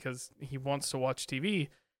battle because he wants to watch TV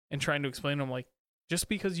and trying to explain to him like just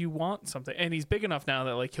because you want something, and he's big enough now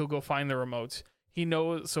that like he'll go find the remotes. He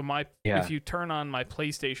knows. So if you turn on my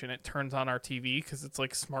PlayStation, it turns on our TV because it's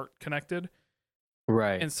like smart connected.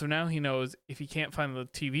 Right. And so now he knows if he can't find the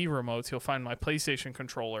TV remotes, he'll find my PlayStation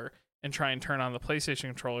controller and try and turn on the PlayStation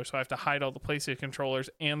controller. So I have to hide all the PlayStation controllers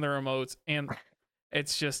and the remotes, and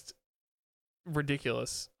it's just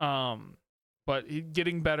ridiculous. But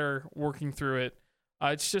getting better, working through it.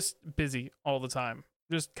 It's just busy all the time.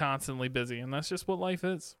 Just constantly busy, and that's just what life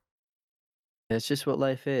is. It's just what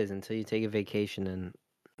life is until you take a vacation and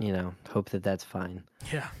hope that that's fine.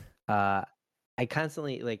 Yeah. I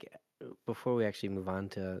constantly like before we actually move on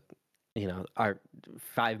to our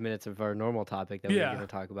 5 minutes of our normal topic that we're going to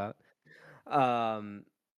talk about.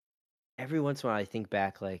 Every once in a while I think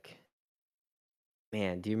back like,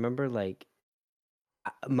 man, do you remember like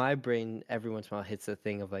my brain every once in a while hits the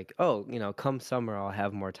thing of like, oh, come summer I'll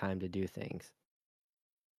have more time to do things.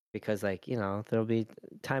 Because like there'll be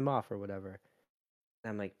time off or whatever.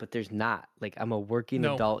 And I'm like, but there's not. Like I'm a working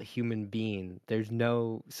adult human being. There's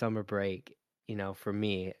no summer break, for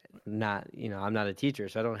me. Not I'm not a teacher,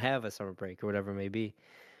 so I don't have a summer break or whatever it may be.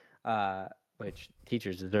 Which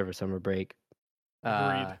teachers deserve a summer break.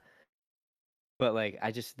 Agreed. But like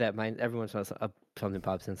I just that mind every once in a while something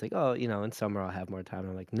pops in. It's like, oh, in summer I'll have more time.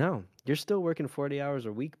 I'm like, no, you're still working 40 hours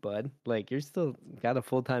a week, bud. Like you're still got a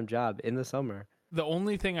full-time job in the summer. The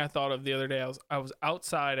only thing I thought of the other day, I was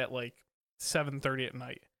outside at like 7:30 at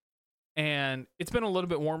night, and it's been a little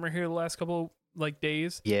bit warmer here the last couple like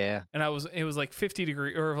days. Yeah. And it was like 50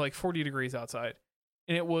 degrees or like 40 degrees outside,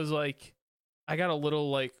 and it was like I got a little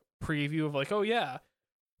like preview of like, oh yeah,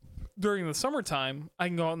 during the summertime, I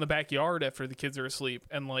can go out in the backyard after the kids are asleep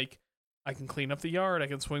and like I can clean up the yard, I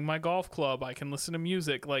can swing my golf club, I can listen to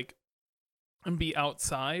music, like, and be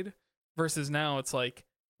outside. Versus now it's like,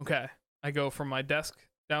 okay, I go from my desk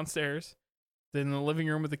downstairs, then in the living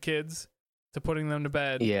room with the kids, to putting them to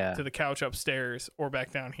bed, to the couch upstairs or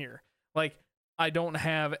back down here. Like, I don't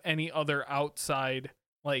have any other outside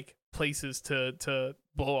like places to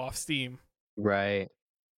blow off steam. Right.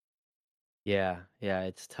 Yeah,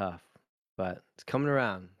 it's tough, but it's coming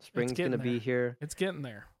around. Spring's gonna be here. It's getting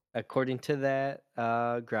there. According to that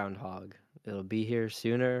groundhog, it'll be here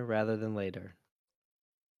sooner rather than later.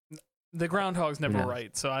 The groundhog's never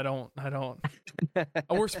right, so I don't.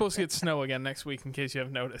 We're supposed to get snow again next week, in case you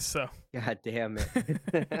haven't noticed. So. God damn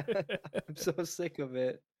it! I'm so sick of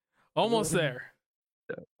it. Almost there.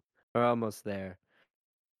 We're almost there.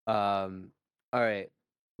 All right.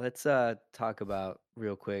 Let's talk about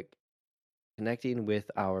real quick connecting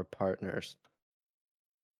with our partners,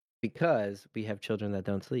 because we have children that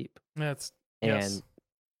don't sleep. Yes.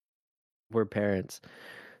 We're parents.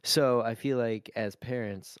 So I feel like as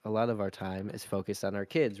parents, a lot of our time is focused on our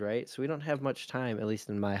kids, right? So we don't have much time, at least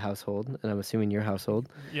in my household, and I'm assuming your household,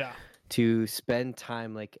 to spend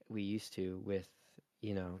time like we used to with,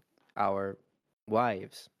 our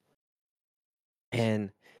wives.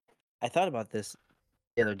 And I thought about this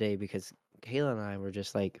the other day because Kayla and I were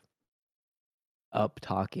just like up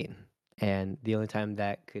talking, and the only time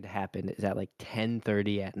that could happen is at like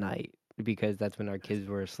 10:30 at night, because that's when our kids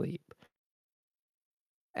were asleep.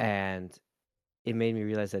 And it made me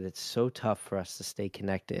realize that it's so tough for us to stay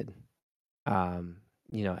connected,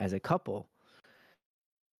 as a couple.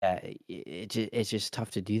 It's just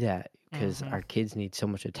tough to do that because our kids need so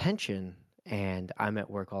much attention, and I'm at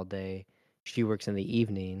work all day. She works in the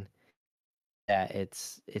evening. That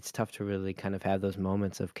it's tough to really kind of have those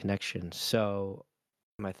moments of connection. So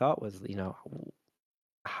my thought was,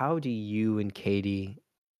 how do you and Katie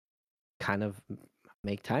kind of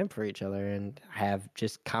make time for each other and have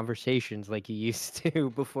just conversations like you used to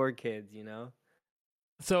before kids,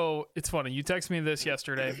 So it's funny. You texted me this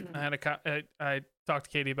yesterday. I talked to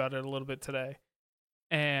Katie about it a little bit today,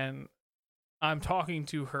 and I'm talking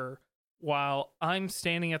to her while I'm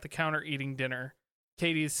standing at the counter eating dinner.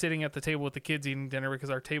 Katie is sitting at the table with the kids eating dinner because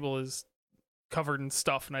our table is covered in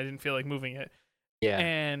stuff and I didn't feel like moving it. Yeah.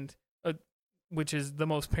 And which is the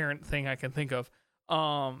most parent thing I can think of.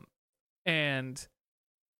 And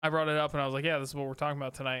I brought it up and I was like, yeah, this is what we're talking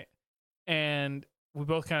about tonight. And we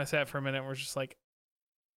both kind of sat for a minute and we're just like,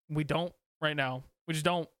 we don't right now. We just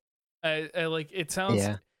don't. I like, it sounds,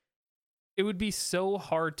 it would be so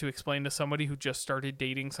hard to explain to somebody who just started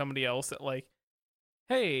dating somebody else that like,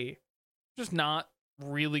 hey, just not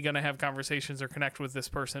really going to have conversations or connect with this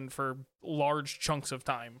person for large chunks of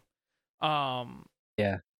time.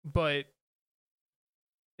 But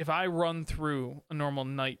if I run through a normal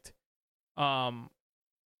night,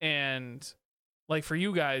 and like for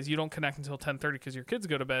you guys, you don't connect until 10:30 because your kids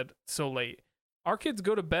go to bed so late. Our kids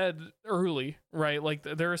go to bed early, right? Like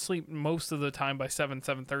they're asleep most of the time by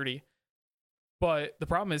 7:30. But the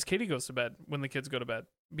problem is Katie goes to bed when the kids go to bed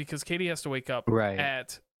because Katie has to wake up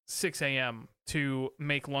at 6 a.m. to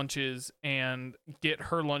make lunches and get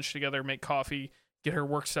her lunch together, make coffee, get her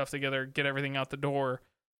work stuff together, get everything out the door.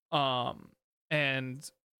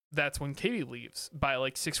 And that's when Katie leaves by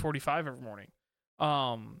like 6:45 every morning.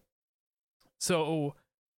 So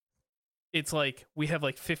it's like we have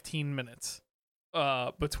like 15 minutes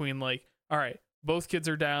between like, all right, both kids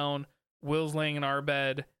are down, Will's laying in our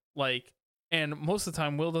bed, like, and most of the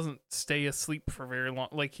time Will doesn't stay asleep for very long.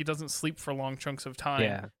 Like he doesn't sleep for long chunks of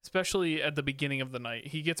time, especially at the beginning of the night.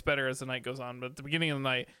 He gets better as the night goes on, but at the beginning of the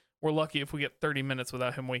night, we're lucky if we get 30 minutes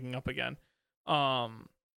without him waking up again.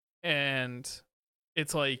 And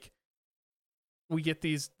it's like we get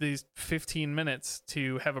these 15 minutes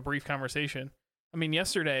to have a brief conversation. I mean,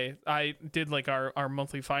 yesterday I did like our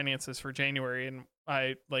monthly finances for January, and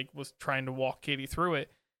I like was trying to walk Katie through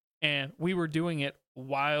it, and we were doing it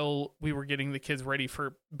while we were getting the kids ready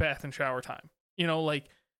for bath and shower time. Like,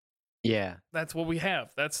 that's what we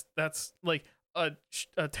have. That's like a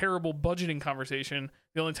terrible budgeting conversation.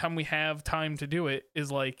 The only time we have time to do it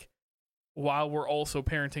is like while we're also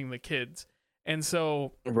parenting the kids. And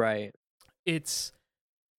so it's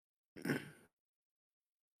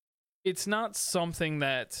not something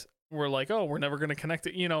that we're like, oh, we're never going to connect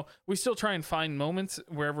it. We still try and find moments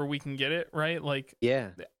wherever we can get it, right? Like,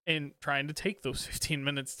 and trying to take those 15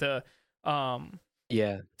 minutes to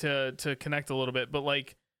to connect a little bit. But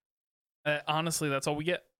like, honestly, that's all we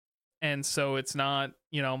get. And so it's not,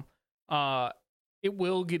 it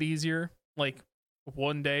will get easier like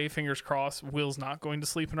one day, fingers crossed, Will's not going to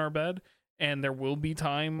sleep in our bed, and there will be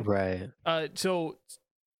time. Right. So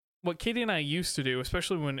what Katie and I used to do,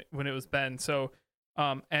 especially when it was Ben. So,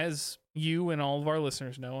 as you and all of our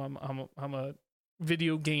listeners know, I'm a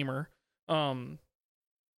video gamer.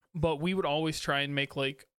 But we would always try and make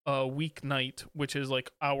like a weeknight, which is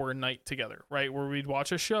like our night together, right? Where we'd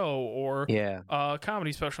watch a show or a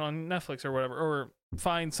comedy special on Netflix or whatever, or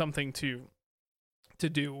find something to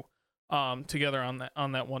do together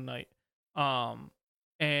on that one night.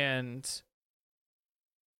 And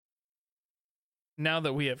now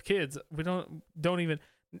that we have kids, we don't even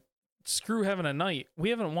screw having a night. We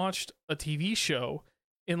haven't watched a TV show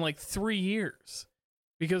in like 3 years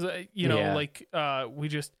because we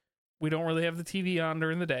don't really have the TV on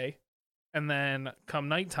during the day, and then come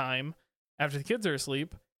nighttime after the kids are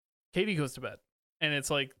asleep, Katie goes to bed, and it's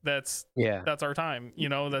like that's our time,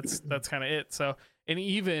 that's kind of it. So, and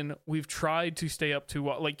even we've tried to stay up to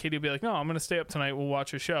like Katie will be like, no, I'm gonna stay up tonight, we'll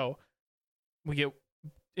watch a show. We get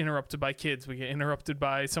interrupted by kids, we get interrupted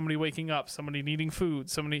by somebody waking up, somebody needing food,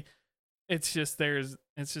 it's just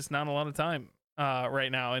not a lot of time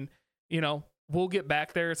right now. And we'll get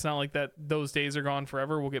back there. It's not like that those days are gone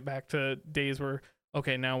forever. We'll get back to days where,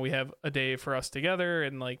 okay, now we have a day for us together,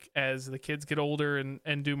 and like as the kids get older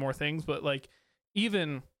and do more things. But like,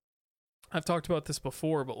 even I've talked about this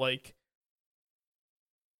before, but like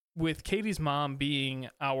with Katie's mom being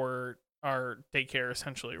our daycare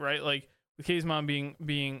essentially, right? Like with Katie's mom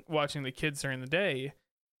being watching the kids during the day,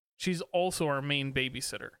 she's also our main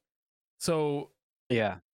babysitter. So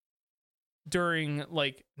during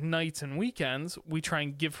like nights and weekends, we try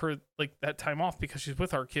and give her like that time off because she's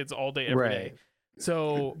with our kids all day every day.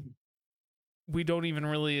 So we don't even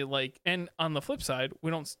really like, and on the flip side,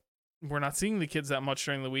 we're not seeing the kids that much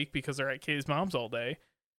during the week because they're at Katie's mom's all day.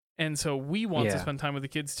 And so we want to spend time with the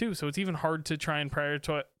kids too. So it's even hard to try and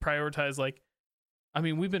prioritize like, I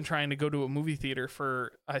mean, we've been trying to go to a movie theater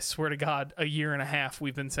for, I swear to God, a year and a half.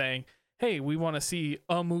 We've been saying, hey, we want to see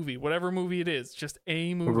a movie, whatever movie it is, just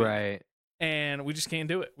a movie. Right. And we just can't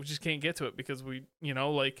do it. We just can't get to it because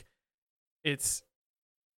like it's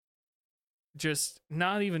just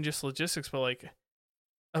not even just logistics, but like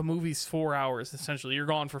a movie's 4 hours, essentially. You're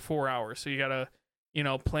gone for 4 hours. So you got to,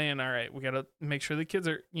 plan, all right, we got to make sure the kids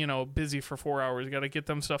are, busy for 4 hours. You got to get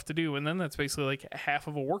them stuff to do. And then that's basically like half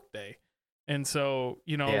of a work day. And so,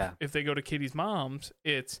 if they go to Katie's mom's,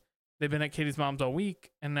 they've been at Katie's mom's all week.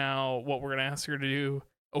 And now what we're going to ask her to do,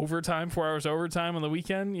 overtime, 4 hours overtime on the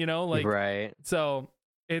weekend, right. So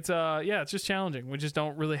it's it's just challenging. We just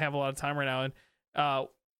don't really have a lot of time right now, and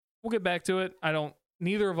we'll get back to it.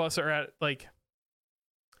 Neither of us are at like,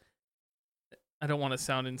 I don't want to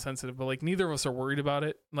sound insensitive, but like neither of us are worried about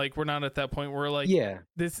it. Like we're not at that point where like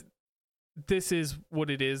this is what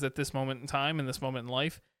it is at this moment in time, in this moment in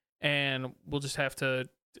life, and we'll just have to,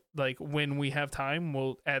 like, when we have time,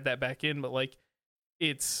 we'll add that back in. But like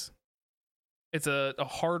it's a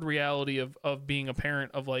hard reality of being a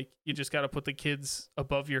parent, of like, you just got to put the kids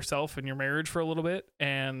above yourself and your marriage for a little bit.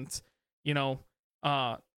 And,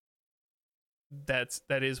 that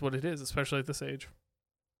is what it is, especially at this age.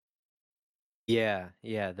 Yeah.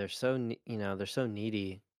 They're so, they're so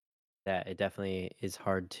needy that it definitely is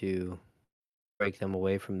hard to break them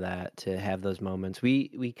away from that, to have those moments.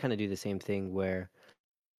 We kind of do the same thing where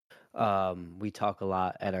we talk a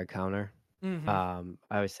lot at our counter. Mm-hmm.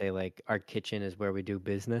 I would say like our kitchen is where we do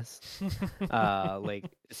business. Like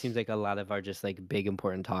it seems like a lot of our just like big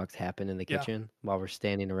important talks happen in the kitchen while we're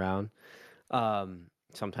standing around.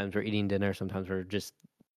 Sometimes we're eating dinner, sometimes we're just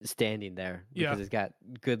standing there because it's got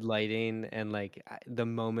good lighting, and like the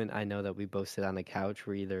moment I know that we both sit on the couch,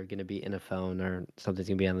 we're either going to be in a phone or something's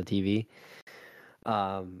going to be on the TV.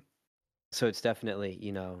 So it's definitely,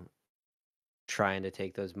 trying to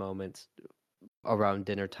take those moments around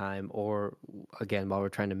dinner time, or again while we're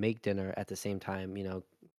trying to make dinner at the same time.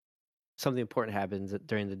 Something important happens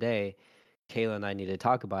during the day, Kayla and I need to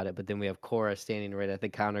talk about it, but then we have Cora standing right at the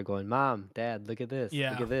counter going, Mom, Dad, look at this,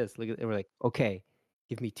 look at this, and we're like, okay,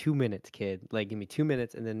 give me 2 minutes, kid, like give me 2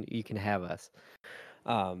 minutes and then you can have us.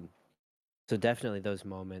 So definitely those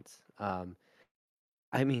moments.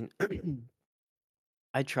 I mean,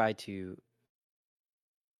 I try to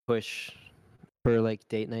push for like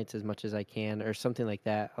date nights as much as I can, or something like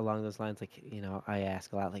that along those lines. Like, I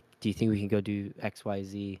ask a lot, like, do you think we can go do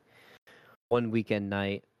XYZ one weekend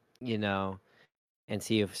night, and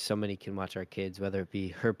see if somebody can watch our kids, whether it be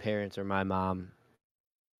her parents or my mom.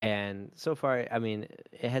 And so far, I mean,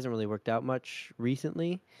 it hasn't really worked out much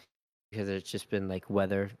recently because it's just been like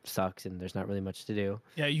weather sucks and there's not really much to do.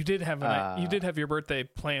 Yeah, you did have you did have your birthday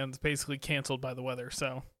plans basically canceled by the weather,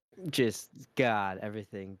 so. just God,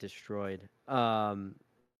 everything destroyed.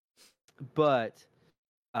 But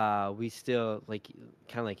we still like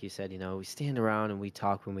kind of like you said, we stand around and we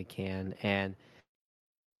talk when we can. And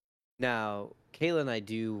now Kayla and I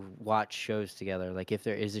do watch shows together. Like if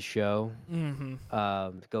there is a show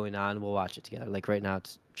going on, we'll watch it together. Like right now,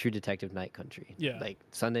 it's True Detective Night Country. Yeah. Like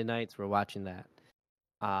Sunday nights, we're watching that.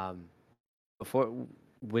 Right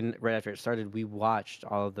after it started, we watched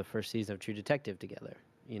all of the first season of True Detective together.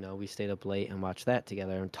 We stayed up late and watched that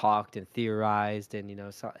together and talked and theorized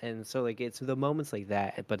and so like it's the moments like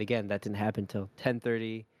that. But again, that didn't happen till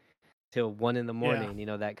 10:30 till 1 in the morning.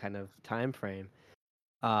 That kind of time frame.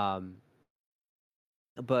 But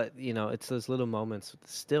it's those little moments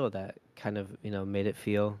still that kind of made it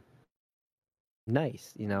feel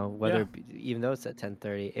nice. Whether even though it's at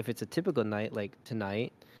 10:30, if it's a typical night like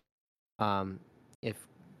tonight, if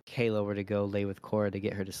Kayla were to go lay with Cora to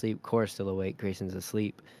get her to sleep, Cora's still awake, Grayson's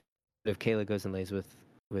asleep. But if Kayla goes and lays with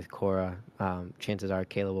Cora, chances are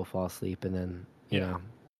Kayla will fall asleep, and then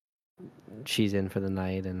she's in for the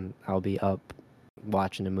night, and I'll be up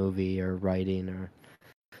watching a movie or writing or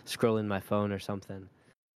scrolling my phone or something.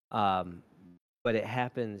 But it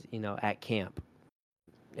happens, at camp.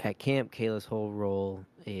 At camp, Kayla's whole role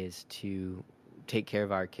is to take care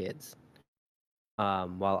of our kids,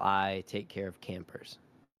 while I take care of campers.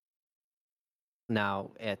 Now,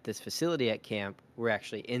 at this facility at camp, we're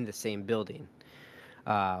actually in the same building.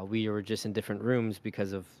 We were just in different rooms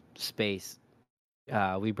because of space.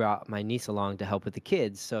 We brought my niece along to help with the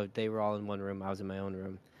kids, so they were all in one room. I was in my own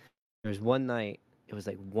room. There was one night, it was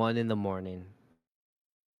like 1 in the morning.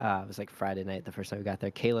 It was like Friday night, the first time we got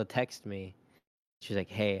there. Kayla texted me. She's like,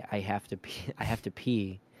 "Hey, I have to pee. I have to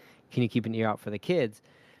pee. Can you keep an ear out for the kids?"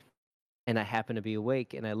 And I happened to be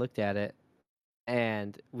awake, and I looked at it,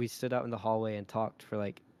 and we stood out in the hallway and talked for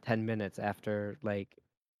like 10 minutes after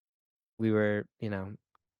we were,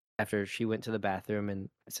 after she went to the bathroom, and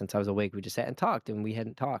since I was awake, we just sat and talked, and we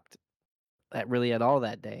hadn't talked really at all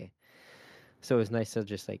that day. So it was nice to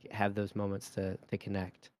just like have those moments to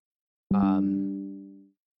connect.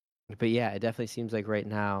 But yeah, it definitely seems like right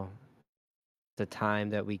now the time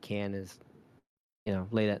that we can is,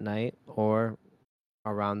 late at night or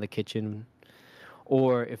around the kitchen,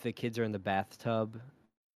 or if the kids are in the bathtub,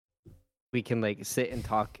 we can like sit and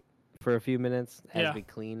talk for a few minutes as we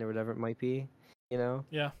clean or whatever it might be,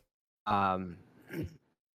 Yeah. So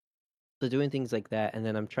doing things like that, and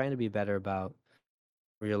then I'm trying to be better about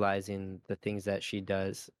realizing the things that she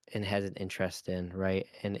does and has an interest in, right?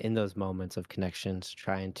 And in those moments of connections,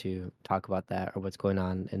 trying to talk about that or what's going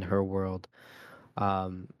on in her world.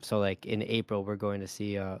 So like in April, we're going to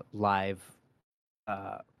see a live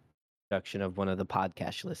production of one of the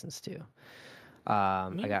podcasts she listens to.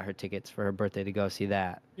 I got her tickets for her birthday to go see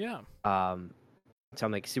that. Yeah. So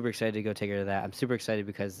I'm like super excited to go take her to that. I'm super excited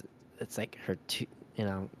because it's like her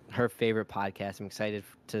favorite podcast. I'm excited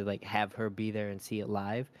to like have her be there and see it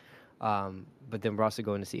live. But then we're also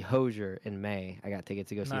going to see Hozier in May. I got tickets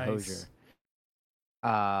to go see Hozier.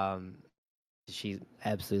 She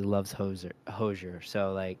absolutely loves Hozier.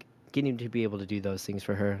 So like getting to be able to do those things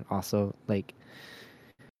for her also like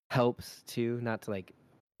helps too, not to like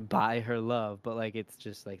buy her love, but like it's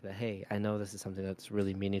just like hey, I know this is something that's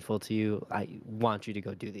really meaningful to you. I want you to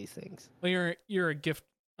go do these things. Well, you're a gift.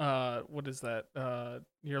 What is that?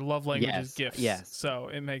 Your love language is gifts. Yes. So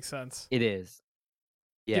it makes sense. It is.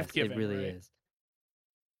 Yes, gift giving, it really right? is.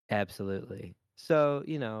 Absolutely. So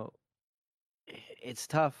it's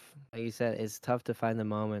tough. Like you said, it's tough to find the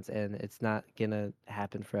moments, and it's not gonna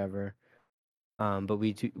happen forever. But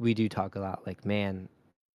we do talk a lot. Like, man,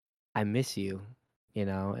 I miss you.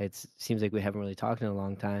 It seems like we haven't really talked in a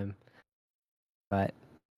long time, but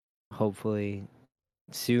hopefully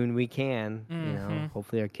soon we can.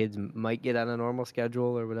 Hopefully our kids might get on a normal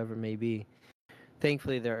schedule or whatever it may be.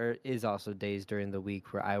 Thankfully, there is also days during the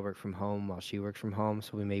week where I work from home while she works from home,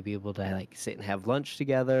 so we may be able to like sit and have lunch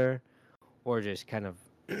together, or just kind of.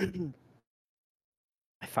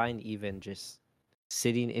 I find even just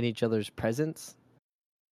sitting in each other's presence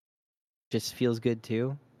just feels good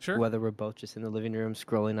too. Sure. Whether we're both just in the living room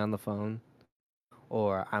scrolling on the phone,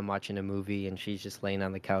 or I'm watching a movie and she's just laying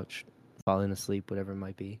on the couch, falling asleep, whatever it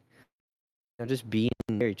might be. Just being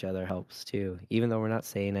near each other helps too. Even though we're not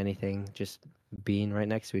saying anything, just being right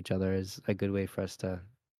next to each other is a good way for us to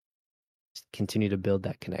continue to build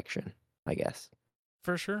that connection, I guess.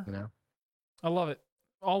 For sure. I love it.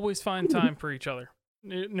 Always find time for each other,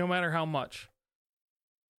 no matter how much.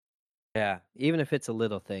 Yeah, even if it's a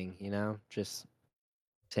little thing, just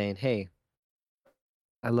saying, "Hey,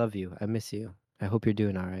 I love you. I miss you. I hope you're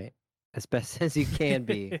doing all right, as best as you can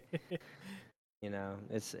be."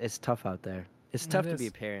 It's tough out there. It's tough to be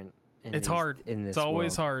a parent. It's hard. In this it's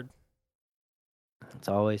always world. hard. It's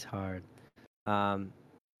always hard.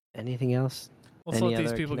 Anything else? Let's let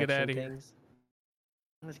these people get out of here.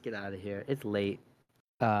 Let's get out of here. It's late.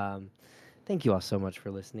 Thank you all so much for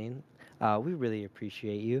listening. We really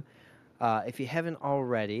appreciate you. If you haven't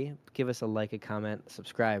already, give us a like, a comment,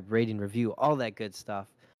 subscribe, rating, review, all that good stuff.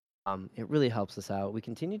 It really helps us out. We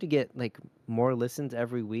continue to get more listens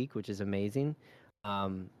every week, which is amazing.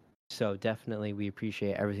 So definitely we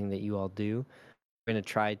appreciate everything that you all do. We're going to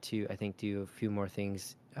try to, I think, do a few more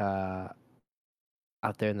things out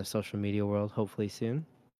there in the social media world, hopefully soon.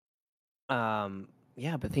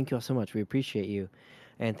 Yeah, but thank you all so much. We appreciate you.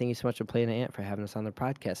 And thank you so much for Playing an Ant for having us on the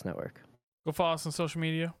podcast network. Go follow us on social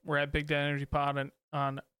media. We're at Big Dad Energy Pod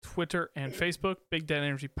on Twitter and Facebook. Big Dad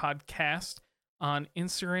Energy Podcast on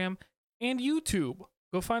Instagram and YouTube.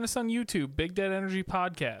 Go find us on YouTube. Big Dad Energy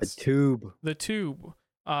Podcast. The Tube.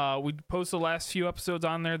 We posted the last few episodes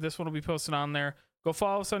on there. This one will be posted on there. Go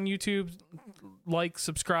follow us on YouTube. Like,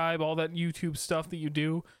 subscribe, all that YouTube stuff that you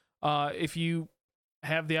do. If you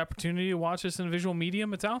have the opportunity to watch us in a visual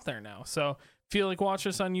medium, it's out there now. So feel like watch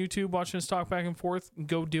us on YouTube, watching us talk back and forth,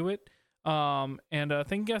 go do it. And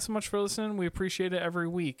thank you guys so much for listening. We appreciate it every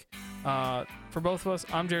week. For both of us,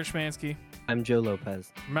 I'm Jared Schmansky. I'm Joe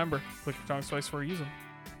Lopez. Remember, click your tongues twice before you use them.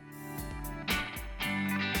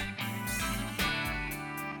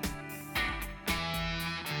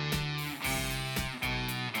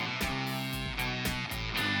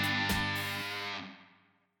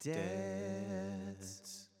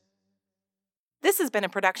 This has been a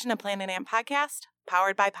production of Planet Ant Podcast,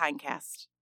 powered by Pinecast.